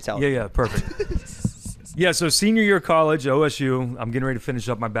beer while you tell. Yeah, perfect. Yeah, so senior year of college, OSU. I'm getting ready to finish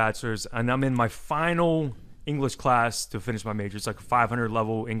up my bachelor's, and I'm in my final English class to finish my major. It's like 500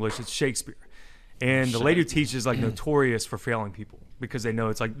 level English. It's Shakespeare. And the lady who teaches is like notorious for failing people because they know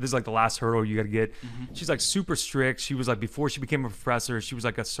it's like this is like the last hurdle you got to get. She's like super strict. She was like before she became a professor, she was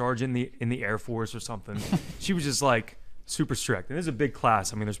like a sergeant in the Air Force or something. She was just like super strict. And this is a big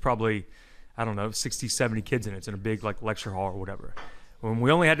class. I mean, there's probably 60, 70 kids in it. It's in a big like lecture hall or whatever. When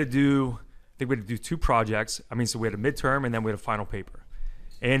we only had to do, I think we had to do 2 projects. I mean, so we had a midterm and then we had a final paper.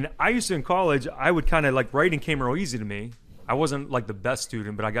 And I used to in college, I would kind of like writing came real easy to me. I wasn't like the best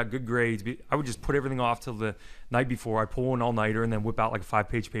student, but I got good grades. I would just put everything off till the night before. I'd pull an all-nighter and then whip out like a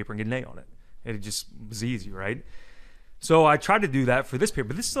 5-page paper and get an A on it. And it just was easy, right? So I tried to do that for this paper,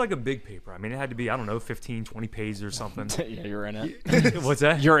 but this is like a big paper. I mean, it had to be, 15, 20 pages or something. Yeah, you're in it. What's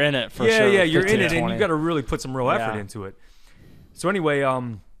that? You're in it for sure. Yeah, you're 15, in it, 20. and you got to really put some real effort into it. So anyway,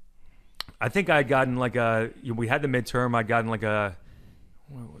 I think I had gotten like we had the midterm. I'd gotten like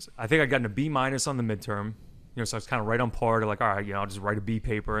what was it? I think I'd gotten a B- on the midterm. So I was kind of right on par to like, all right, I'll just write a B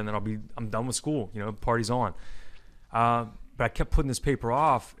paper and then I'm done with school. Party's on. But I kept putting this paper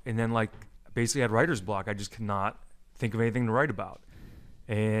off, and then like basically had writer's block. I just could not think of anything to write about.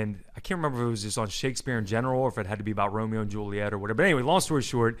 And I can't remember if it was just on Shakespeare in general or if it had to be about Romeo and Juliet or whatever. But anyway, long story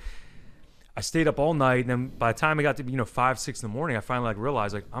short, I stayed up all night, and then by the time I got to 5, 6 in the morning, I finally like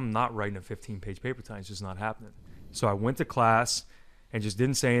realized like I'm not writing a 15-page paper tonight. It's just not happening. So I went to class and just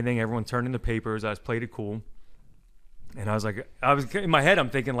didn't say anything. Everyone turned in the papers. I just played it cool. And I was in my head, I'm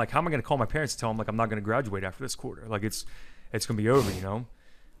thinking like, how am I going to call my parents to tell them like I'm not going to graduate after this quarter? Like it's going to be over,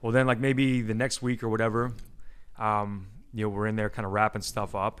 Well, then like maybe the next week or whatever, we're in there kind of wrapping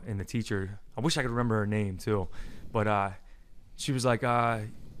stuff up, and the teacher, I wish I could remember her name too, but she was like,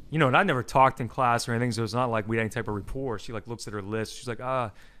 and I never talked in class or anything, so it's not like we had any type of rapport. She like looks at her list. She's like,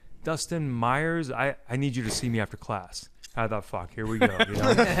 Dustin Myers, I need you to see me after class. I thought, fuck, here we go.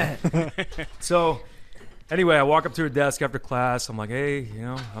 So anyway, I walk up to her desk after class. I'm like, hey,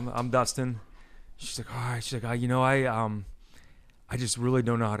 I'm Dustin. She's like, all right. She's like, I just really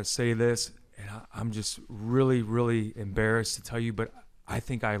don't know how to say this, and I'm just really, really embarrassed to tell you, but I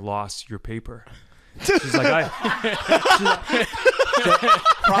think I lost your paper. She's like,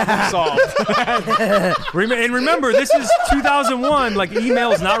 problem solved. And remember, this is 2001. Like,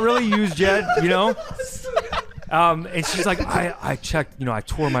 email's not really used yet, And she's like, I checked, I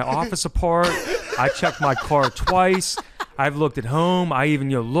tore my office apart. I checked my car twice. I've looked at home. I even,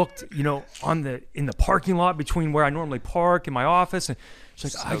 looked, in the parking lot between where I normally park and my office. And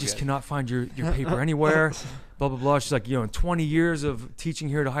she's like, I just cannot find your paper anywhere. Blah, blah, blah. She's like, in 20 years of teaching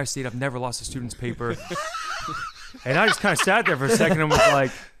here at Ohio State, I've never lost a student's paper. And I just kind of sat there for a second and was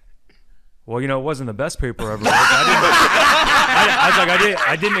like, well, it wasn't the best paper I ever wrote.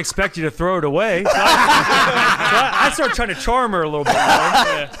 I didn't expect you to throw it away. So I started trying to charm her a little bit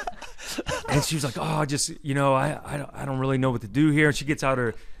more. And she was like, oh, just, I don't really know what to do here. And she gets out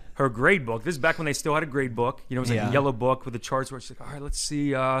her grade book. This is back when they still had a grade book. It was like a yellow book with the charts where she's like, all right, let's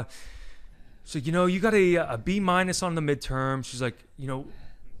see. So, you got a B- on the midterm. She's like,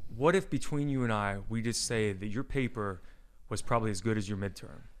 what if between you and I, we just say that your paper was probably as good as your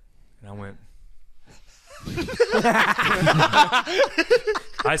midterm? And I went,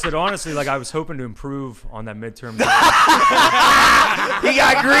 I said, honestly, like I was hoping to improve on that midterm. He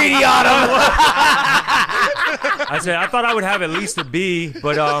got greedy on him. I said, I thought I would have at least a B,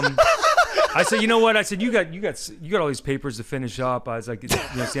 but I said, you know what? I said, you got all these papers to finish up. I was like, it's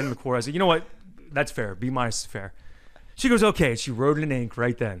the end of the quarter. I said, you know what? That's fair. B- is fair. She goes, okay. She wrote it in ink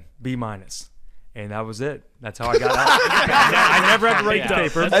right then. B-. And that was it. That's how I got out. I never had to write the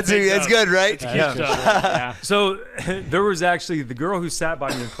paper. That's good, right? Yeah. So there was actually the girl who sat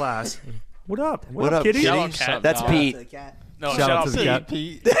by me in class. What up? What up, kitty? That's Pete. No, shout out to the cat.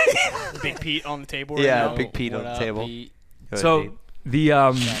 Pete. Big Pete on the table. Yeah, right Big Pete on the table. So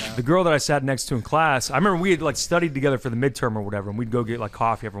the girl that I sat next to in class, I remember we had like studied together for the midterm or whatever, and we'd go get like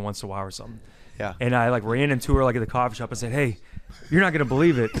coffee every once in a while or something. Yeah. And I like ran into her like at the coffee shop and said, hey, you're not gonna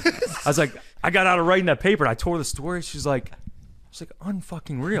believe it. I was like, I got out of writing that paper and I tore the story. She's like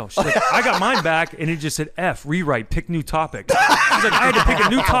unfucking real. She's like, I got mine back and it just said F, rewrite, pick new topic. She's like, I had to pick a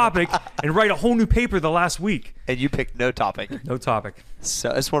new topic and write a whole new paper the last week. And you picked no topic. No topic. So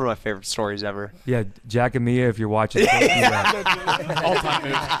it's one of my favorite stories ever. Yeah, Jack and Mia, if you're watching. All time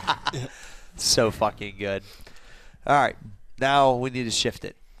move. So fucking good. All right, now we need to shift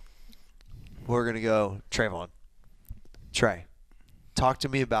it. We're gonna go Trayvon. Trey, talk to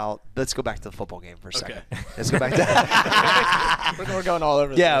me about. Let's go back to the football game for a second. Okay. Let's go back to. We're going all over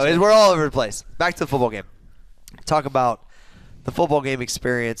the place. Yeah, we're all over the place. Back to the football game. Talk about the football game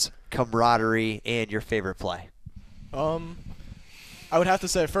experience, camaraderie, and your favorite play. I would have to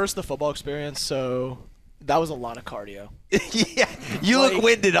say first the football experience. So that was a lot of cardio. Yeah, you look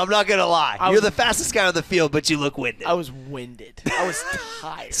winded. I'm not gonna lie. You're the fastest guy on the field, but you look winded. I was winded. I was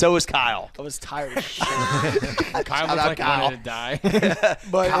tired. So was Kyle. I was tired as shit. Kyle looked like he wanted to die.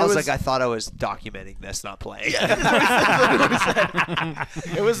 But Kyle's like, I thought I was documenting this, not playing.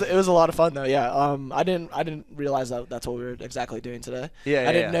 It was a lot of fun though. Yeah. I didn't realize that that's what we were exactly doing today. Yeah.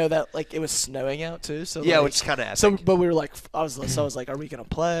 I didn't know that like it was snowing out too. So yeah, like, which is kind of epic. so. But we were like, I was like, are we gonna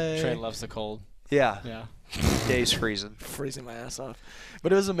play? Trey loves the cold. Yeah. Yeah. Days freezing. Freezing my ass off.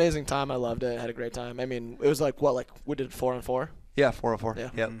 But it was an amazing time. I loved it. I had a great time. I mean, it was like we did 4-on-4. Yeah, 4-on-4. Yeah.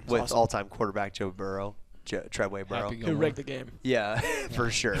 Yep. It's With awesome. all-time quarterback Joe Burrow, Treadway Burrow. Happy Who rigged the game? Yeah, for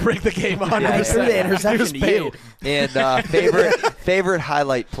sure. Rigged the game 100%. Yeah, threw the interception to you. And favorite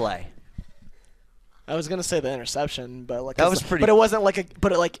highlight play. I was gonna say the interception, but like that was pretty. But it wasn't like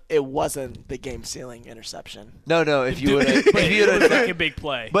it wasn't the game-sealing interception. No, if you would have, like a big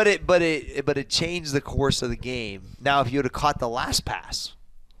play. But it changed the course of the game. Now, if you would have caught the last pass,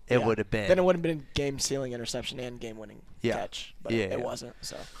 it would have been. Then it would have been game-sealing interception and game-winning catch. But it wasn't.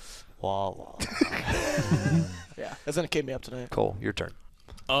 So. Wow. Yeah, that's gonna keep me up tonight. Cole, your turn.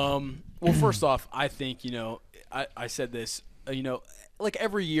 Well, first off, I think I said this. Like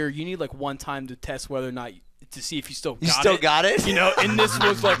every year, you need like one time to test whether or not to see if you still got it. And this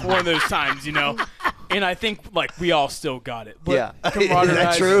was like one of those times. And I think like we all still got it. But Is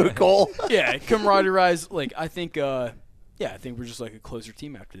that true, Cole? Yeah, camaraderie. Like I think. I think we're just like a closer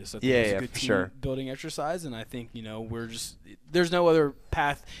team after this. I think it's a good team building exercise, and I think we're just there's no other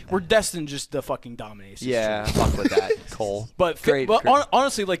path. We're destined just to fucking dominate. Fuck with that, Cole. But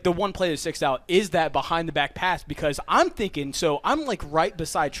honestly, like the one play that sticks out is that behind the back pass because I'm thinking. So I'm like right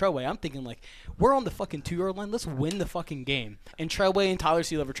beside Treway. I'm thinking like we're on the fucking 2-yard line. Let's win the fucking game. And Treway and Tyler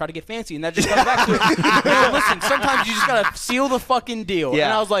Sealover try to get fancy, and that just comes back to it. Listen, sometimes you just gotta seal the fucking deal. Yeah.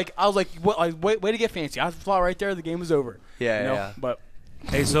 And I was like, way to get fancy. I fly right there. The game was over. Yeah. But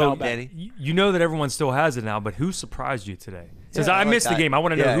hey, so Danny, you know that everyone still has it now, but who surprised you today? Since I missed the game, I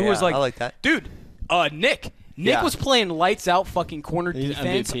want to know who was like. I like that, dude. Nick. Nick was playing lights out fucking corner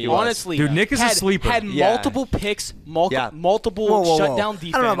defense. MVP. Honestly, dude, Nick is a sleeper. Had multiple picks, multiple Whoa. shutdown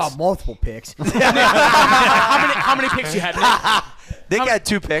defense. I don't know about multiple picks. how many picks you had, Nick? Nick had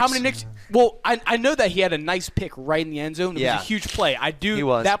 2 picks. How many Knicks? Well, I know that he had a nice pick right in the end zone. It was a huge play. He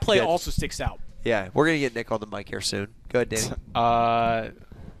was. That play Good. also sticks out. Yeah, we're gonna get Nick on the mic here soon. Go ahead, Danny.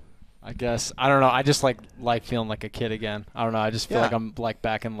 I guess I don't know. I just like feeling like a kid again. I don't know. I just feel like I'm like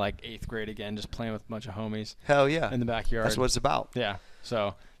back in like 8th grade again, just playing with a bunch of homies. Hell yeah, in the backyard. That's what it's about. Yeah.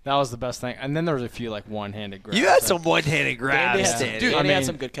 So that was the best thing. And then there was a few like one-handed grabs. You had some one-handed grabs, Danny Dude, had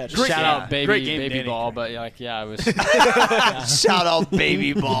some good catches. Shout out Great game, baby Danny. ball, but I was. Shout out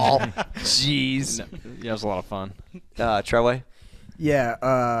baby ball. Jeez. Yeah, it was a lot of fun. Treway. Yeah,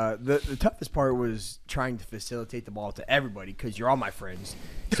 the toughest part was trying to facilitate the ball to everybody because you're all my friends.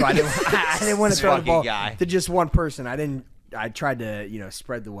 So I didn't want to throw the ball to just one person. I tried to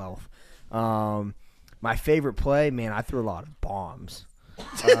spread the wealth. My favorite play, man, I threw a lot of bombs.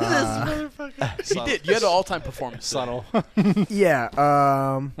 He did. You had an all-time performance. Subtle. Yeah.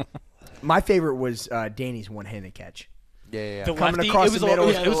 My favorite was Danny's one-handed catch. Yeah. The Coming lefty, across it was the middle,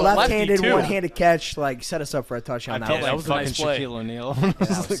 it was a lefty-handed too. one-handed catch, like set us up for a touchdown. I felt That that was a fucking nice play. Shaquille O'Neal.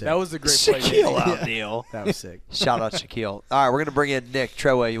 That was a great play. Shaquille O'Neal. That was sick. Shout out Shaquille. All right, we're gonna bring in Nick.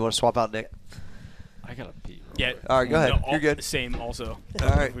 Treway, you want to swap out Nick? I gotta pee. Yeah. All right, go ahead. You're good. Same also. All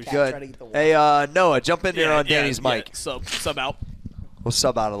right, Try to good. get the Hey, Noah, jump in there on Danny's mic. Sub out. We'll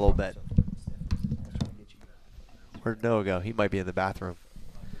sub out a little bit. Where'd Noah go? He might be in the bathroom.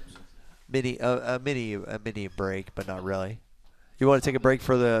 A mini break, but not really. You want to take a break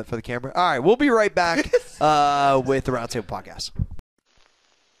for the camera? All right, we'll be right back with the Roundtable Podcast.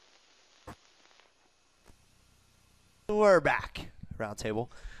 We're back, Roundtable.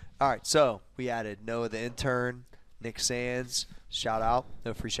 All right, so we added Noah the intern, Nick Sands, shout out,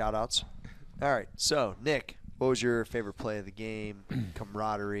 no free shout outs. All right, so Nick, what was your favorite play of the game?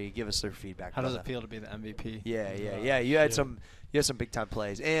 Camaraderie, give us their feedback. How does it feel to be the MVP? Yeah. You had some big time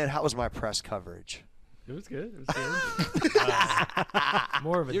plays. And how was my press coverage? It was good.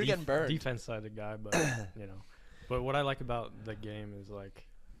 More of a defense sided guy, but But what I like about the game is like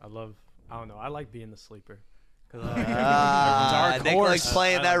I like being the sleeper. Nick likes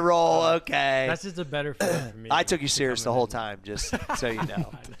playing that role. Okay. That's just a better fit for me. I took you serious the whole time, just so you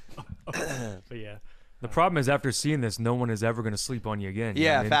know. But yeah. The problem is after seeing this, no one is ever going to sleep on you again.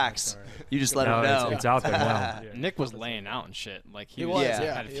 Yeah, facts. You just let him know. It's out there now. Yeah. Nick was laying out and shit. Like he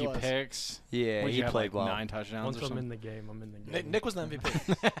had a few picks. Yeah, he played well. 9 touchdowns. Once I'm in the game, I'm in the game. Nick was the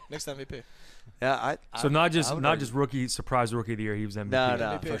MVP. Nick's the MVP. Yeah, So not just surprise rookie of the year, he was MVP.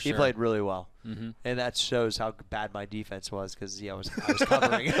 No, for he sure. played really well, and that shows how bad my defense was because I was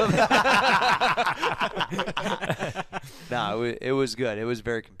covering him. No, it was good. It was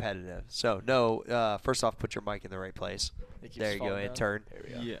very competitive. So no, first off, put your mic in the right place. There you go, intern. There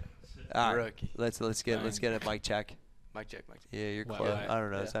we go. Yeah. All right, Rookie. let's get a mic check. Mic check. Yeah, you're Wow. close. Yeah. I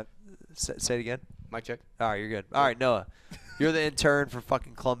don't know. Is that say it again? Mic check. All right, you're good. All right, Noah, you're the intern for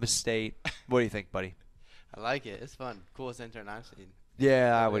fucking Columbus State. What do you think, buddy? I like it. It's fun. Coolest intern I've seen.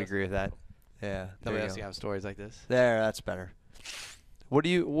 Yeah, I would Nobody else- agree with that. Yeah, there Nobody you else go. can have stories like this. There, that's better.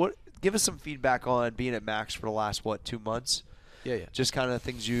 Give us some feedback on being at Max for the last 2 months? Yeah. Just kind of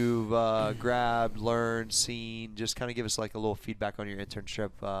things you've grabbed, learned, seen. Just kind of give us like a little feedback on your internship,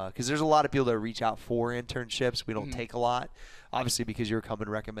 because there's a lot of people that reach out for internships. We don't take a lot, obviously, because you're coming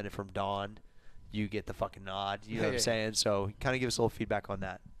recommended from Dawn you get the fucking nod. You know what I'm saying? So kind of give us a little feedback on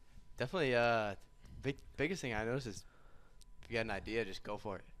that. Definitely. Biggest thing I noticed is if you got an idea, just go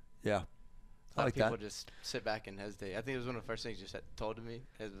for it. Yeah. A lot of people just sit back and hesitate. I think it was one of the first things you told to me.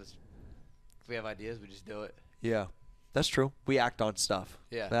 It was, if we have ideas, we just do it. Yeah. That's true. We act on stuff.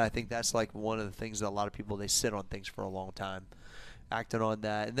 Yeah. And I think that's like one of the things that a lot of people, they sit on things for a long time, acting on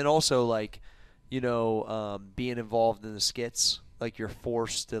that. And then also like, you know, being involved in the skits, like you're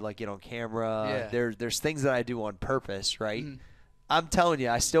forced to like get on camera. Yeah. There's things that I do on purpose, right? Mm-hmm. I'm telling you,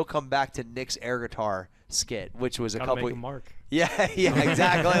 I still come back to Nick's air guitar skit, which was Gotta a couple. Make a mark. Yeah,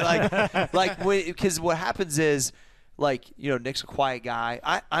 exactly. like because what happens is, like, you know, Nick's a quiet guy.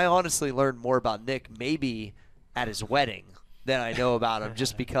 I honestly learned more about Nick maybe at his wedding than I know about him,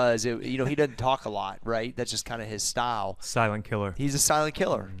 just because he doesn't talk a lot, right? That's just kind of his style. Silent killer. He's a silent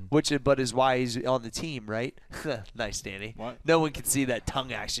killer, but is why he's on the team, right? Nice, Danny. What? No one can see that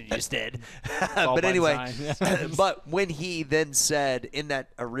tongue action you just did. But anyway, but when he then said in that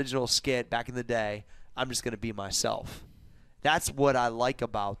original skit back in the day, I'm just going to be myself. That's what I like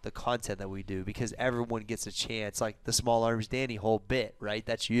about the content that we do, because everyone gets a chance. Like the Small Arms Danny whole bit, right?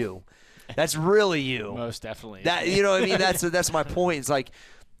 That's you. That's really you. Most definitely. That, you know what I mean? That's my point. It's like,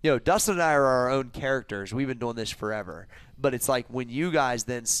 you know, Dustin and I are our own characters. We've been doing this forever. But it's like when you guys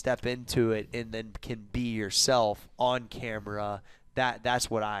then step into it and then can be yourself on camera,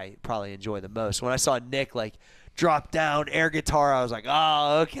 that's what I probably enjoy the most. When I saw Nick like drop down air guitar, I was like,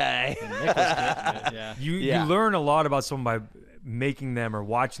 oh, okay. Nick was getting it, yeah. You learn a lot about someone by making them or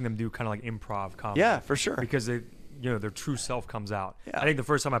watching them do kind of like improv comedy. Yeah, for sure. Because their true self comes out. Yeah. I think the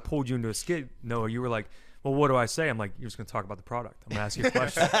first time I pulled you into a skit, Noah, you were like, well, what do I say? I'm like, you're just going to talk about the product. I'm going to ask you a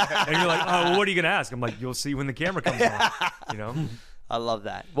question. And you're like, oh, well, what are you going to ask? I'm like, you'll see when the camera comes on. You know? I love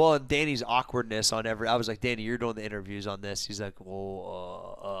that. Well, and Danny's awkwardness on I was like, Danny, you're doing the interviews on this. He's like,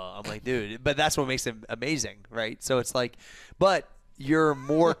 well, I'm like, dude, but that's what makes him amazing, right? So it's like, but you're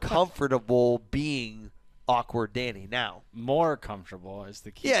more comfortable being awkward Danny now. More comfortable is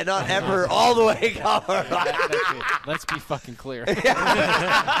the key. Yeah, not ever all the way comfortable. Let's be fucking clear.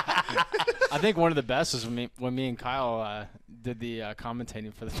 I think one of the best was when me and Kyle did the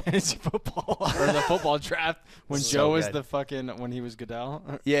commentating for the fantasy football or the football draft when So Joe was good. the fucking when he was Goodell.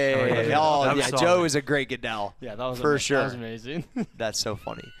 Yeah. Oh, yeah. Joe is a great Goodell. Yeah, that was for sure. That was amazing. That's so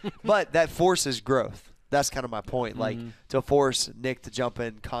funny. But that forces growth. That's kind of my point. Like, to force Nick to jump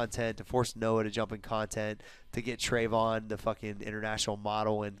in content, to force Noah to jump in content, to get Trayvon, the fucking international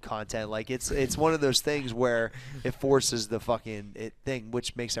model, in content. Like, it's one of those things where it forces the fucking thing,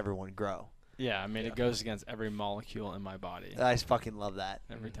 which makes everyone grow. Yeah, I mean, it goes against every molecule in my body. I fucking love that.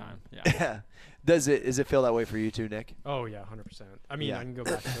 Every time. Yeah. Does it feel that way for you too, Nick? Oh, yeah, 100%. I mean, Yeah. I can go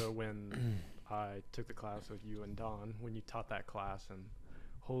back to when I took the class with you and Don, when you taught that class, and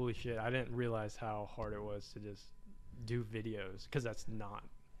holy shit, I didn't realize how hard it was to just do videos, because that's not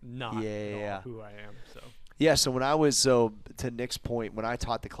at all who I am. So yeah, so to Nick's point, when I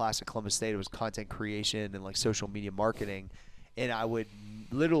taught the class at Columbus State, it was content creation and like social media marketing, and I would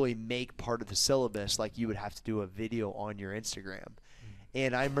literally make part of the syllabus like you would have to do a video on your Instagram.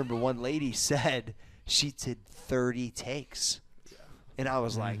 And I remember one lady said she did 30 takes. And I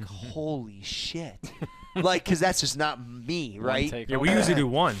was like, holy shit. Like, because that's just not me, right? Yeah, we usually do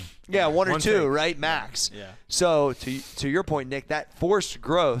one. Yeah, one or two, take. right? Max. Yeah. So to your point, Nick, that forced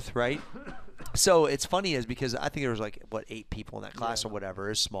growth, right? So it's funny is because I think there was like, 8 people in that class or whatever,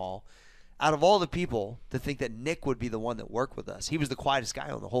 is small. Out of all the people, to think that Nick would be the one that worked with us, he was the quietest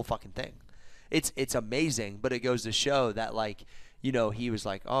guy on the whole fucking thing. It's amazing, but it goes to show that, like, you know, he was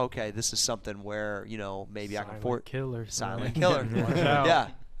like, oh, okay, this is something where, you know, maybe I can afford silent killer. Yeah.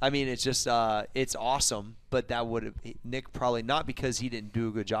 I mean, it's just it's awesome, but that would have Nick probably not because he didn't do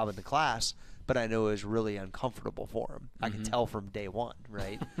a good job in the class, but I know it was really uncomfortable for him. I can tell from day one,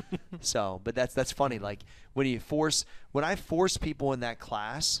 right? So, but that's funny. Like when I force people in that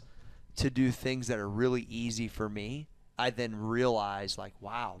class to do things that are really easy for me, I then realized, like,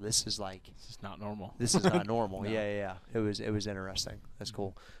 wow, this is not normal. This is not normal. No. Yeah. It was interesting. That's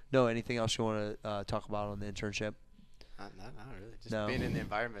cool. No, anything else you want to talk about on the internship? Not really. Just being in the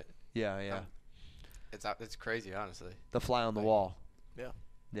environment. Yeah. It's crazy, honestly. The fly on the wall.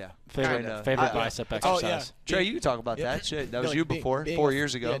 Yeah. Favorite bicep exercise. Oh, yeah. Trey, you can talk about that shit. That was like you before, 4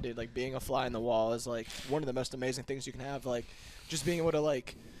 years ago. Yeah, dude, like being a fly on the wall is like one of the most amazing things you can have. Like just being able to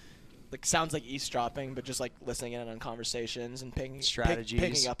like sounds like eavesdropping, but just like listening in on conversations and picking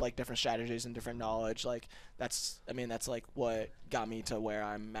up like different strategies and different knowledge. Like that's like what got me to where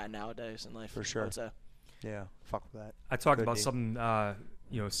I'm at nowadays in life. For sure. I would say. Yeah, fuck with that. I talked about something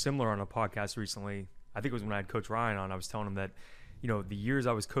similar on a podcast recently. I think it was when I had Coach Ryan on. I was telling him that the years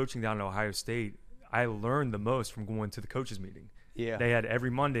I was coaching down at Ohio State, I learned the most from going to the coaches meeting. Yeah. They had every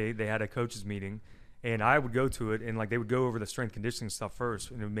Monday, they had a coaches meeting, and I would go to it, and like they would go over the strength conditioning stuff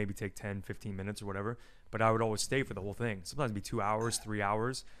first, and it would maybe take 10, 15 minutes or whatever, but I would always stay for the whole thing. Sometimes it'd be 2 hours, 3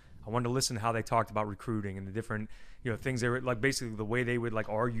 hours. I wanted to listen to how they talked about recruiting and the different, things they were like, basically the way they would like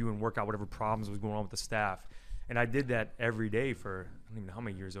argue and work out whatever problems was going on with the staff. And I did that every day for, I don't even know how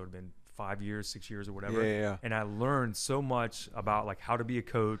many years it would have been, 5 years, 6 years or whatever. Yeah. And I learned so much about like how to be a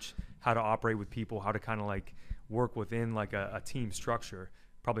coach, how to operate with people, how to kind of like work within like a team structure,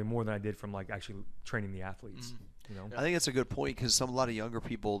 probably more than I did from like actually training the athletes. I think that's a good point because a lot of younger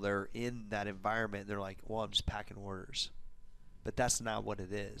people, they're in that environment. They're like, well, I'm just packing orders. But that's not what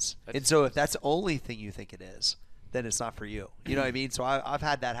it is. And so if that's the only thing you think it is, then it's not for you. You know what I mean? So I've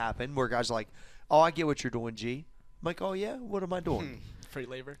had that happen where guys are like, oh, I get what you're doing, G. I'm like, oh, yeah? What am I doing? Free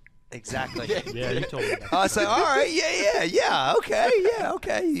labor. Exactly. Yeah, you told me that. I was like, all right, yeah,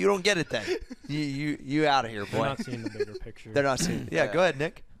 okay. You don't get it then. You out of here, boy. They're not seeing the bigger picture. They're not seeing it. Yeah, go ahead,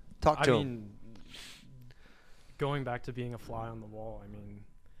 Nick. Talk to him. Going back to being a fly on the wall,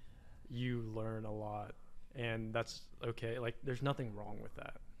 you learn a lot, and that's okay. Like, there's nothing wrong with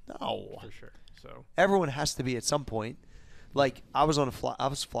that. No. For sure. So everyone has to be at some point. Like, I was fly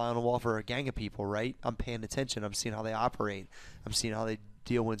on the wall for a gang of people, right? I'm paying attention. I'm seeing how they operate. I'm seeing how they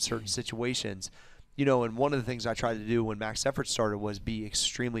deal in certain situations. And one of the things I tried to do when Max Effort started was be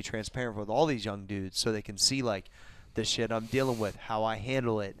extremely transparent with all these young dudes so they can see, like, the shit I'm dealing with, how I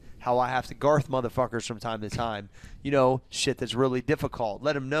handle it, how I have to Garth motherfuckers from time to time, shit that's really difficult.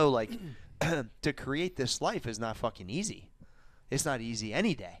 Let them know, like, to create this life is not fucking easy. It's not easy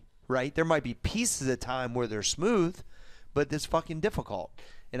any day, right? There might be pieces of time where they're smooth, but it's fucking difficult.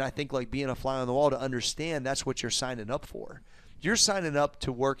 And I think, like, being a fly on the wall, to understand that's what you're signing up for. You're signing up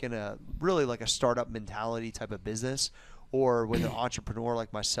to work in a really like a startup mentality type of business or with an entrepreneur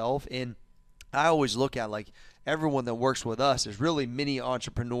like myself. And I always look at, like, everyone that works with us is really mini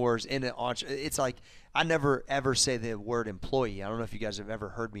entrepreneurs in an it's like I never ever say the word employee. I don't know if you guys have ever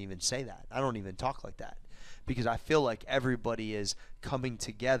heard me even say that. I don't even talk like that because I feel like everybody is coming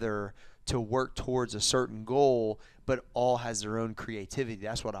together to work towards a certain goal, but all has their own creativity.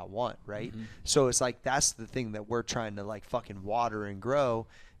 That's what I want, right? Mm-hmm. So it's like that's the thing that we're trying to, like, fucking water and grow.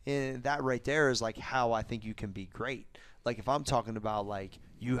 And that right there is, like, how I think you can be great. Like, if I'm talking about, like,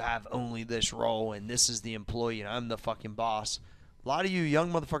 you have only this role and this is the employee and I'm the fucking boss, a lot of you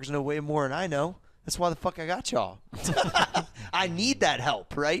young motherfuckers know way more than I know. That's why the fuck I got y'all. I need that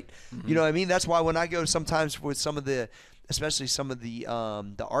help, right? Mm-hmm. You know what I mean? That's why when I go sometimes with some of the, especially some of the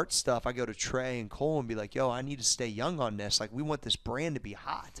art stuff, I go to Trey and Cole and be like, yo, I need to stay young on this. Like, we want this brand to be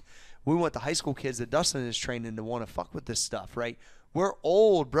hot. We want the high school kids that Dustin is training to want to fuck with this stuff, right? We're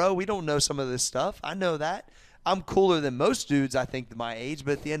old, bro. We don't know some of this stuff. I know that. I'm cooler than most dudes, I think, my age.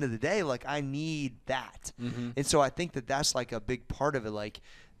 But at the end of the day, like, I need that. Mm-hmm. And so I think that that's, like, a big part of it, like,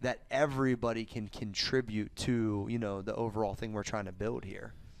 that everybody can contribute to, the overall thing we're trying to build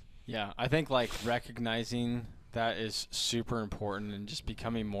here. Yeah, I think, like, recognizing that is super important and just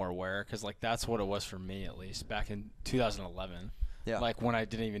becoming more aware because, like, that's what it was for me, at least, back in 2011. Yeah. Like, when I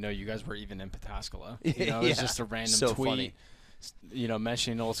didn't even know you guys were even in Pataskala. It was just a random tweet. Funny.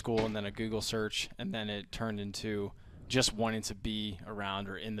 Mentioning old school and then a Google search, and then it turned into just wanting to be around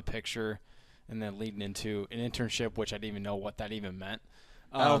or in the picture, and then leading into an internship, which I didn't even know what that even meant.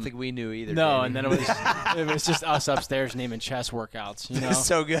 I don't think we knew either. No, Danny. And then it was just us upstairs naming chess workouts,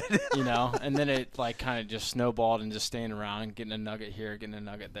 So good. And then it, like, kind of just snowballed and just staying around and getting a nugget here, getting a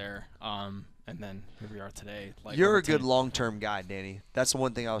nugget there. And then here we are today. Like, you're a good long-term guy, Danny. That's the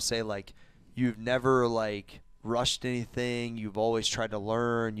one thing I would say. Like, you've never, like, rushed anything. You've always tried to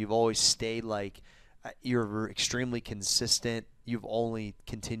learn. You've always stayed, like, you're extremely consistent. You've only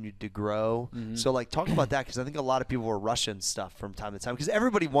continued to grow. Mm-hmm. So, like, talk about that because I think a lot of people are rushing stuff from time to time because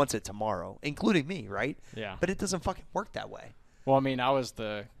everybody wants it tomorrow, including me, right? Yeah. But it doesn't fucking work that way. Well, I mean, I was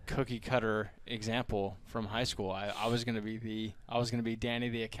the cookie cutter example from high school. I was gonna be Danny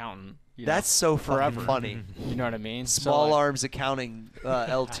the accountant. That's so fucking funny. You know what I mean? Small Arms Accounting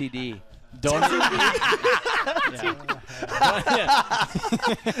Ltd. Don't.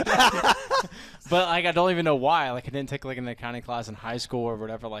 But, like, I don't even know why. Like, I didn't take, like, an accounting class in high school or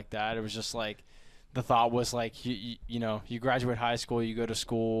whatever like that. It was just like the thought was like you graduate high school, you go to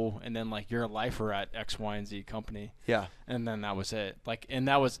school, and then, like, you're a lifer at X, Y, and Z company. Yeah. And then that was it. Like, and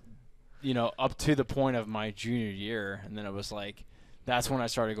that was, up to the point of my junior year, and then it was like that's when I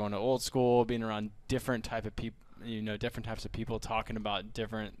started going to old school, being around different type of people, different types of people talking about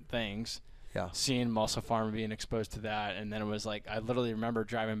different things. Yeah. Seeing Muscle Farm, being exposed to that, and then it was like I literally remember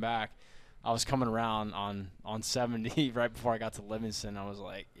driving back I was coming around on 70 right before I got to Livingston. I was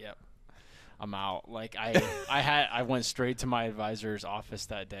like, yep, I'm out. Like I went straight to my advisor's office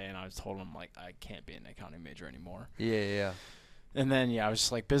that day, and I was told him, like, I can't be an accounting major anymore. Yeah. And then, I was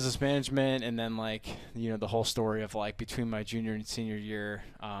just like business management, and then like, the whole story of like between my junior and senior year,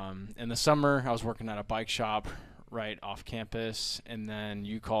 in the summer, I was working at a bike shop right off campus, and then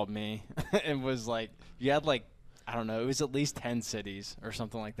you called me and was like, you had like, I don't know, it was at least 10 cities or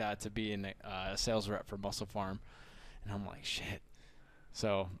something like that to be a sales rep for Muscle Farm. And I'm like, shit.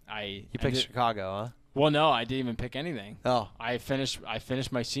 So you picked Chicago, huh? Well, no, I didn't even pick anything. Oh. I finished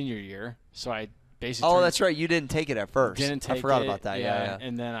my senior year, so I basically. Oh, that's right. You didn't take it at first. Didn't take it. I forgot about that. Yeah.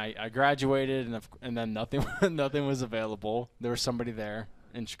 And then I graduated, and then nothing was available. There was somebody there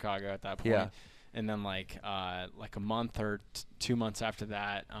in Chicago at that point. Yeah. And then like a month or 2 months after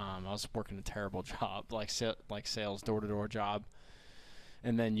that, I was working a terrible job, like sales door-to-door job.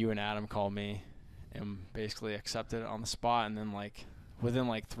 And then you and Adam called me and basically accepted it on the spot. And then like within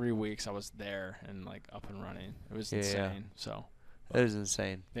like 3 weeks, I was there and like up and running. It was insane. Yeah. So it was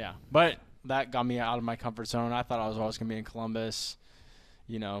insane. Yeah, but that got me out of my comfort zone. I thought I was always gonna be in Columbus,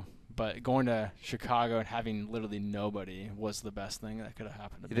 But going to Chicago and having literally nobody was the best thing that could have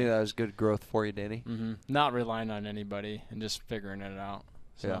happened to me. You think that was good growth for you, Danny? Mm-hmm. Not relying on anybody and just figuring it out.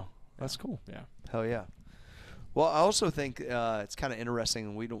 So, yeah, that's cool. Yeah. Hell yeah. Well, I also think it's kind of interesting,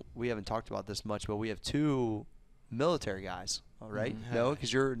 and we haven't talked about this much, but we have 2 military guys, all right? Mm-hmm. No,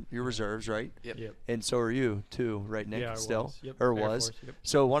 because you're reserves, right? Yep. And so are you too, right, Nick? Yeah, I still, was. Yep. or Air was. Force, yep.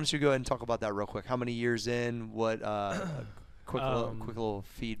 So why don't you go ahead and talk about that real quick? How many years in? What? Quick little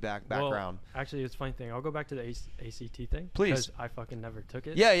feedback background. Well, actually, it's a funny thing. I'll go back to the ACT thing. Please. Because I fucking never took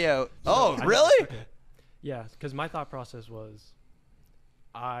it. Yeah. Oh, I really? Yeah, because my thought process was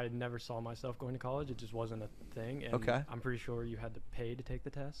I never saw myself going to college. It just wasn't a thing. And Okay. I'm pretty sure you had to pay to take the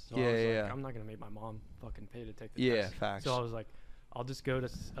test. So Yeah, I was yeah. like, I'm not going to make my mom fucking pay to take the Yeah, test. facts. So I was like, I'll just go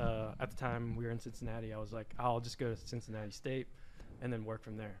to, at the time we were in Cincinnati, I was like, I'll just go to Cincinnati State and then work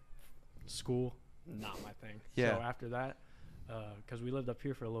from there. School, not my thing. Yeah. So after that, because we lived up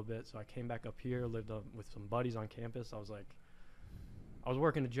here for a little bit, so I came back up here, lived up with some buddies on campus. I was like, I was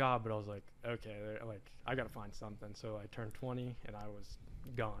working a job, but I was like, okay, like I got to find something. So I turned 20 and I was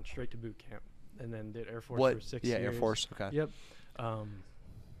gone straight to boot camp, and then did Air Force for 6 years. Yeah, Air Force. Okay. Yep.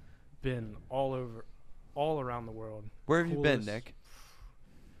 Been all around the world. Where have you been, Nick?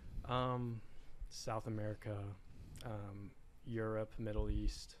 South America, Europe, Middle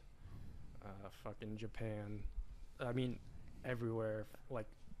East, fucking Japan. I mean, everywhere. Like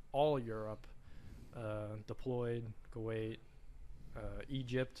all Europe. Deployed, Kuwait,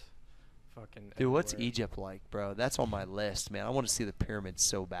 Egypt. Fucking Dude, what's everywhere. Egypt like, bro? That's on my list, man. I want to see the pyramids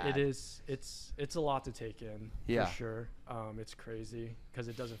so bad. It is. It's a lot to take in. Yeah. For sure. It's crazy because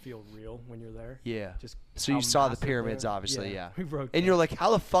it doesn't feel real when you're there. Yeah. Just so how you saw the massive pyramids, they're. obviously, yeah. We rode. And you're like,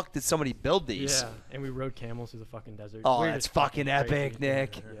 how the fuck did somebody build these? Yeah, and we rode camels through the fucking desert. Oh, We were that's just fucking crazy. epic,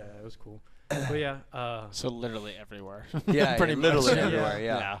 Nick. Yeah, it was cool. But yeah. So literally everywhere. Yeah, Pretty literally much. everywhere.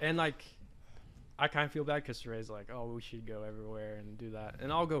 Yeah. And like, I kind of feel bad because Saray's like, oh, we should go everywhere and do that.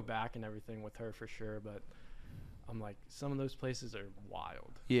 And I'll go back and everything with her for sure. But I'm like, some of those places are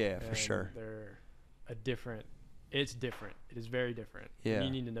wild. Yeah, for and sure. They're it's different. It is very different. Yeah. And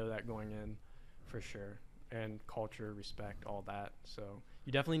you need to know that going in for sure. And culture, respect, all that. So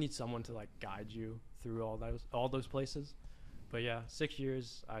you definitely need someone to like guide you through all those places. But yeah, 6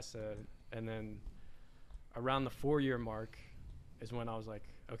 years, I said. And then around the 4-year mark is when I was like,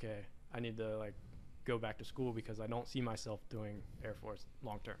 okay, I need to like go back to school because I don't see myself doing Air Force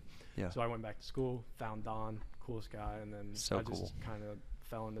long term. Yeah. So I went back to school, found Don, coolest guy, and then So I cool. just kind of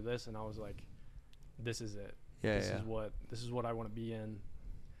fell into this, and I was like, this is it. Yeah, this yeah. is what I want to be in.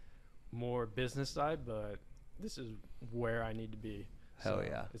 More business side, but this is where I need to be. Hell So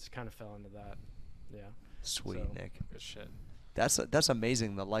yeah. It's kind of fell into that. Yeah. Sweet, So- Nick. Good shit. That's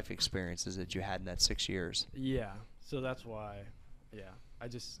amazing, the life experiences that you had in that 6 years. Yeah. So that's why, yeah.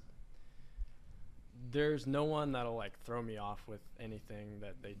 There's no one that'll like throw me off with anything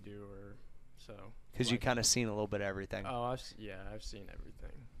that they do or so. Because you kind of seen a little bit of everything. Oh, I've seen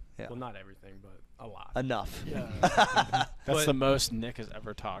everything. Yeah. Well, not everything, but a lot. Enough. Yeah. That's But- the most Nick has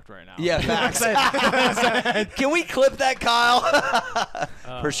ever talked right now. Yeah, facts. Can we clip that,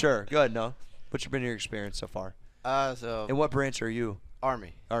 Kyle? For sure. Go ahead, Noah. What's been your experience so far? So And what branch are you?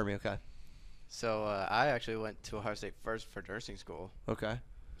 Army. Army, okay. So I actually went to Ohio State first for nursing school, Okay.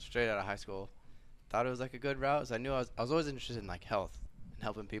 straight out of high school. Thought it was like a good route. So I knew I was always interested in like health and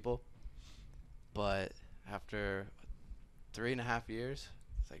helping people. But after 3.5 years,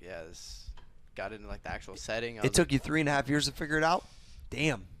 it's like, yeah, this got into like the actual setting. It took you 3.5 years to figure it out?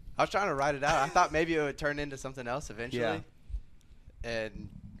 Damn. I was trying to write it out. I thought maybe it would turn into something else eventually. Yeah. And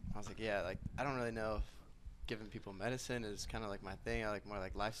I was like, yeah, like I don't really know if giving people medicine is kind of like my thing. I like more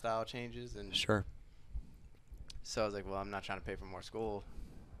like lifestyle changes. And Sure. so I was like, well, I'm not trying to pay for more school.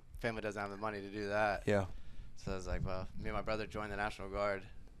 Family doesn't have the money to do that. Yeah. So I was like, well, me and my brother joined the National Guard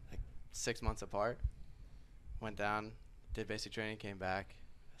like 6 months apart. Went down, did basic training, came back.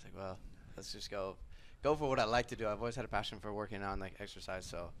 I was like, well, let's just go for what I like to do. I've always had a passion for working on like exercise,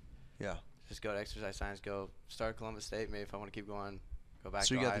 so Yeah. just go to exercise science, go start Columbus State. Maybe if I want to keep going, go back. So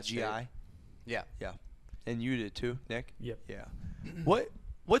to you got Ohio the GI? State. Yeah. Yeah. And you did too, Nick? Yep. Yeah.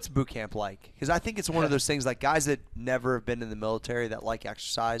 What's boot camp like? Because I think it's one of those things, like guys that never have been in the military that like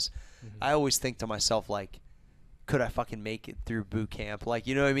exercise, I always think to myself, like, could I fucking make it through boot camp? Like,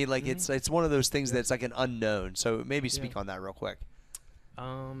 you know what I mean? Like, it's one of those things that's like an unknown. So maybe speak on that real quick.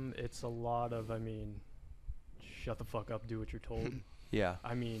 It's a lot of, shut the fuck up, do what you're told. Yeah.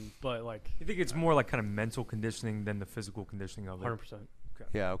 But like, I think it's more like kind of mental conditioning than the physical conditioning of it. 100%.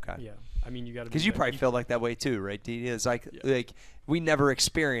 Yeah, okay. Yeah. You got to. Because you probably feel like that way too, right, Dee? It's like we never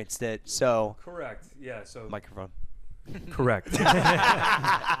experienced it, so. Correct. Yeah. So. Microphone. Correct.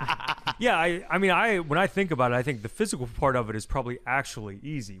 Yeah. When I think about it, I think the physical part of it is probably actually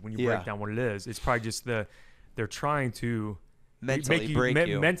easy when you break down what it is. It's probably just they're trying to mentally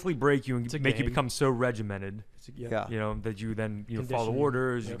break you and make you become so regimented. Yeah. You know, that you then follow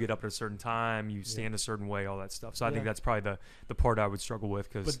orders, you get up at a certain time, you stand a certain way, all that stuff. So I think that's probably the part I would struggle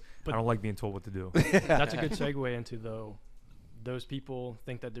with, because I don't like being told what to do. That's a good segue into, though, those people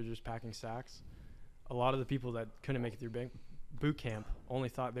think that they're just packing sacks. A lot of the people that couldn't make it through boot camp only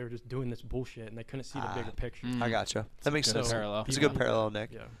thought they were just doing this bullshit, and they couldn't see the bigger picture. I gotcha. That makes sense. It's a good parallel,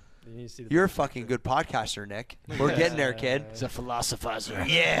 Nick. Yeah. You need to see the You're a fucking good podcaster, Nick. We're getting there, kid. He's a philosophizer.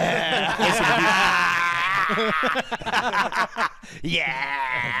 Yeah.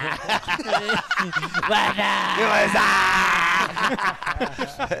 Yeah.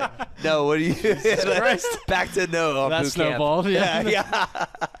 No, what do you? Back to no. That snowballed. Yeah.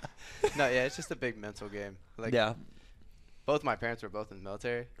 No, yeah, it's just a big mental game. Like, both my parents were both in the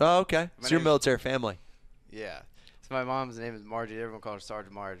military. Oh, okay. So you're a military family. Yeah. So my mom's name is Margie. Everyone called her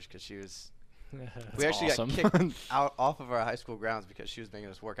Sergeant Marge because she was. We actually got kicked out off of our high school grounds because she was making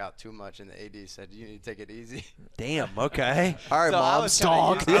us work out too much, and the AD said, "You need to take it easy." Damn. Okay. All right, So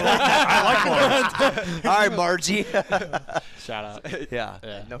Mom. dog. I like Marge. All right, Margie. Shout out.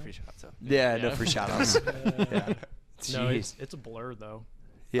 Yeah. No free shots. So. Yeah. No free shout outs. No, it's a blur though.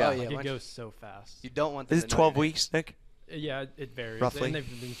 Yeah. Oh, yeah. It goes so fast. You don't want. Is it 12 weeks, Nick? Yeah, it varies. Roughly. And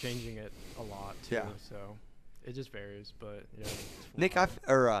they've been changing it a lot too. Yeah. So it just varies, but yeah.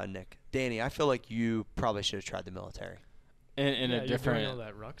 Nick, Danny, I feel like you probably should have tried the military. In a different. All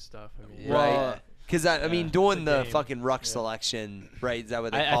that ruck stuff. Right. Because doing the fucking ruck selection, right? Is that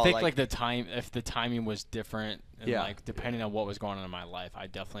what they call it? I think like the time, if the timing was different, and like depending on what was going on in my life, I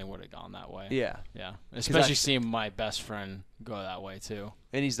definitely would have gone that way. Yeah. Yeah. Especially seeing my best friend go that way too.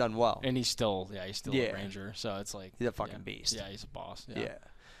 And he's done well. And he's still a ranger. So it's like he's a fucking beast. Yeah, he's a boss. Yeah.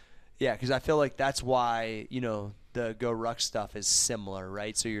 Yeah, because I feel like that's why, the go ruck stuff is similar,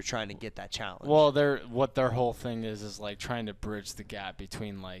 right? So you're trying to get that challenge. Well, their whole thing is like trying to bridge the gap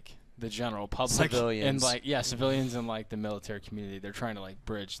between like the general public civilians. and civilians and like the military community. They're trying to like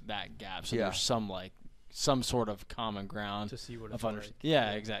bridge that gap. So there's some sort of common ground to see what it's like.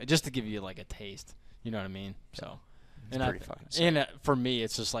 Yeah, exactly. Just to give you like a taste. You know what I mean? So. It's pretty fucking sick. And for me,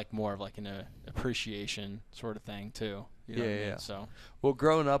 it's just like more of like an appreciation sort of thing too. You know what I mean? So, well,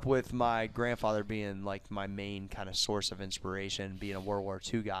 growing up with my grandfather being like my main kind of source of inspiration, being a World War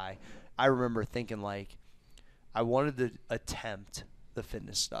II guy, I remember thinking like I wanted to attempt the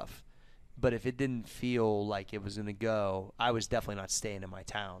fitness stuff, but if it didn't feel like it was going to go, I was definitely not staying in my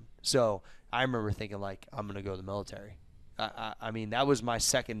town. So I remember thinking like I'm going to go to the military. I mean, that was my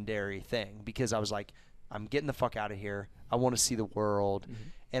secondary thing because I was like, I'm getting the fuck out of here. I want to see the world,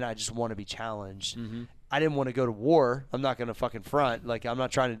 and I just want to be challenged. I didn't want to go to war. I'm not going to fucking front. Like, I'm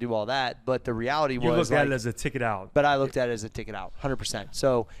not trying to do all that. But the reality was, you looked at it as a ticket out. But I looked at it as a ticket out, 100%.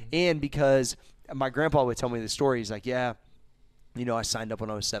 So, and because my grandpa would tell me the story, he's like, yeah, I signed up when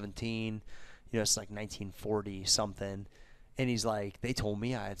I was 17. It's like 1940 something. And he's like, they told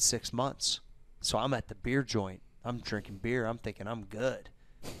me I had 6 months. So I'm at the beer joint. I'm drinking beer. I'm thinking I'm good.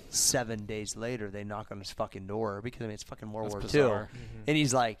 7 days later, they knock on his fucking door because it's fucking World War II. And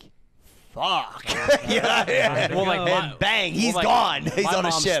he's like, fuck. Well, and bang, he's gone. He's on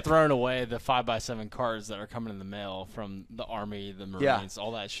a ship. Thrown away the 5x7 cards that are coming in the mail from the Army, the Marines,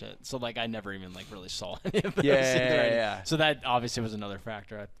 all that shit. So like I never even like really saw any of those. Yeah. So that obviously was another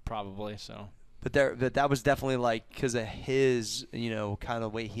factor, probably. So. But that was definitely like because of his, kind of the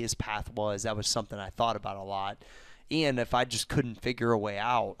way his path was. That was something I thought about a lot. And if I just couldn't figure a way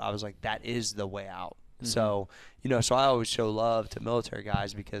out, I was like, that is the way out. Mm-hmm. So, so I always show love to military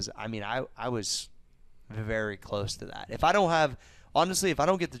guys because, I was very close to that. If I don't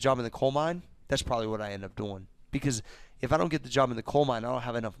get the job in the coal mine, that's probably what I end up doing. Because if I don't get the job in the coal mine, I don't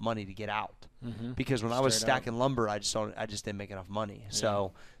have enough money to get out. Mm-hmm. Because when I was stacking lumber, I just didn't make enough money. Yeah.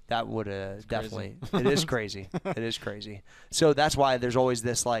 So that would have definitely, it is crazy. It is crazy. So that's why there's always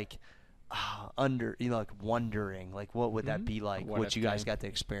this like, like wondering, like what would that be like? What you guys got to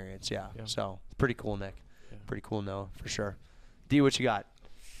experience? Yeah. So pretty cool, Nick. Yeah. Pretty cool, Noah, for sure. D, what you got?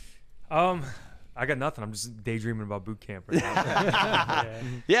 I got nothing. I'm just daydreaming about boot camp right now.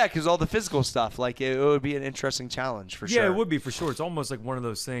 Yeah, because all the physical stuff, like it would be an interesting challenge for sure. Yeah, it would be for sure. It's almost like one of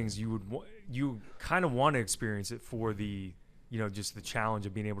those things you kind of want to experience it for the, just the challenge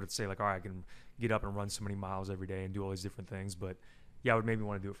of being able to say like, all right, I can get up and run so many miles every day and do all these different things, but. Yeah, I would maybe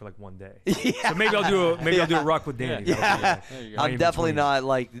want to do it for like one day. Yeah. So maybe I'll do a ruck with Danny. Yeah. I'm definitely not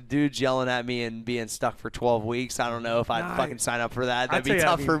like dudes yelling at me and being stuck for 12 weeks. I don't know if I'd fucking sign up for that. That'd be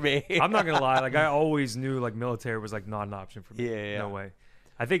tough for me. I'm not gonna lie. Like I always knew like military was like not an option for me. Yeah. No way.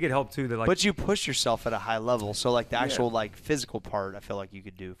 I think it helped too that like. But you push yourself at a high level, so like the actual like physical part, I feel like you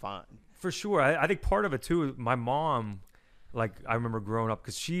could do fine. For sure. I think part of it too. My mom. Like, I remember growing up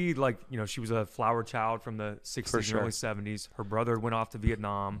because she, like, she was a flower child from the 60s and early 70s. Her brother went off to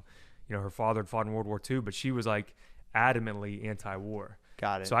Vietnam. Her father had fought in World War II, but she was, like, adamantly anti-war.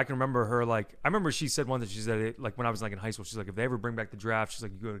 Got it. So I can remember her, like, I remember she said once that she said, like, when I was, like, in high school, she's like, if they ever bring back the draft, she's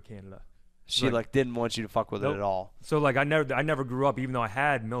like, you go to Canada. She, like, didn't want you to fuck with it at all. So, like, I never grew up, even though I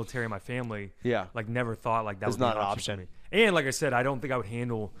had military in my family. Yeah. Like, never thought, like, that was not an option for me. And, like I said, I don't think I would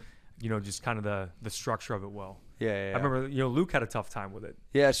handle, just kind of the structure of it well. Yeah. I remember, Luke had a tough time with it.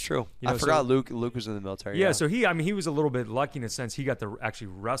 Yeah, it's true. I forgot Luke was in the military. Yeah, so he was a little bit lucky in a sense. He got to actually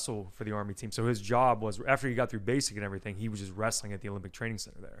wrestle for the Army team. So his job was, after he got through basic and everything, he was just wrestling at the Olympic Training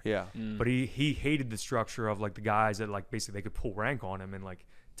Center there. Yeah. But he hated the structure of, like, the guys that, like, basically they could pull rank on him and, like,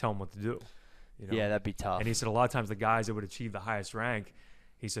 tell him what to do. Yeah, that'd be tough. And he said a lot of times the guys that would achieve the highest rank,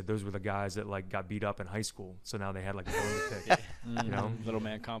 he said those were the guys that like got beat up in high school, so now they had like a bone to pick. Little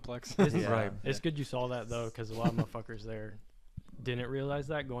man complex. Right. It's good you saw that though, because a lot of motherfuckers there didn't realize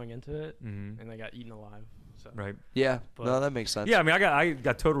that going into it, and they got eaten alive. So. Right. Yeah. No, that makes sense. Yeah, I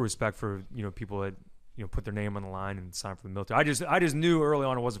got total respect for people that put their name on the line and sign for the military. I just knew early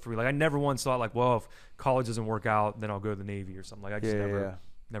on it wasn't for me. Like I never once thought like, well, if college doesn't work out, then I'll go to the Navy or something. Like I just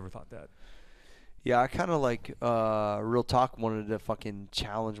never thought that. Yeah, I kind of like real talk wanted to fucking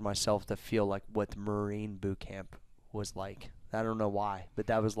challenge myself to feel like what the Marine boot camp was like. I don't know why, but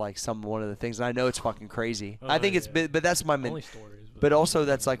that was like one of the things. And I know it's fucking crazy. I think it's, but that's my only stories. But also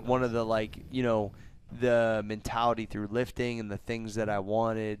that's like one of the like the mentality through lifting and the things that I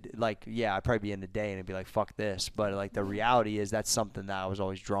wanted. Like I'd probably be in the day and it'd be like fuck this, but like the reality is that's something that I was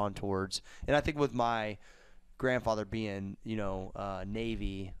always drawn towards. And I think with my grandfather being,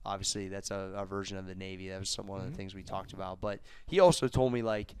 Navy, obviously that's a version of the Navy. That was one of the things we talked about. But he also told me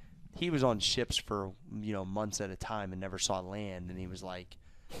like he was on ships for months at a time and never saw land, and he was like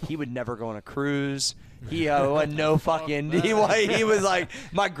he would never go on a cruise. He wasn't no fucking. He was like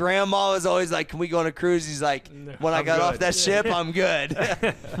my grandma was always like, "Can we go on a cruise?" He's like, "When I got off that ship, I'm good."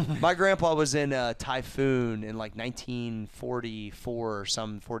 My grandpa was in a typhoon in like 1944 or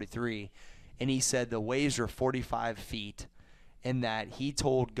some 43. And he said the waves were 45 feet and that he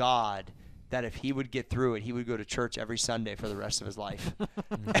told God that if he would get through it, he would go to church every Sunday for the rest of his life.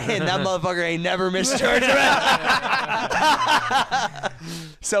 And that motherfucker ain't never missed church.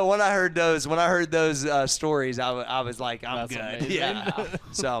 So when I heard those stories, I was like, I'm good. Amazing. Yeah.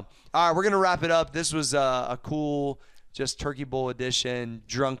 So, all right, we're going to wrap it up. This was a cool, just Turkey Bowl edition,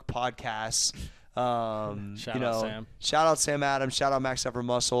 drunk podcast. Shout out Sam Adams. Shout out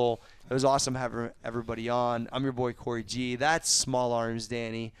MaxEffortMuscle. It was awesome having everybody on. I'm your boy CoryG. That's Small Arms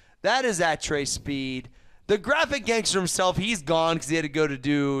Danny. That is at Trey Speed. The graphic gangster himself, he's gone because he had to go to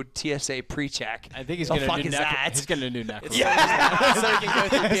do TSA pre-check. I think he's going to do neck. Yeah. So he can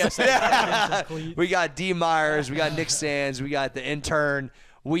go through TSA. Yeah. We got D. Myers. We got Nick Sands. We got the intern.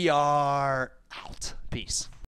 We are out. Peace.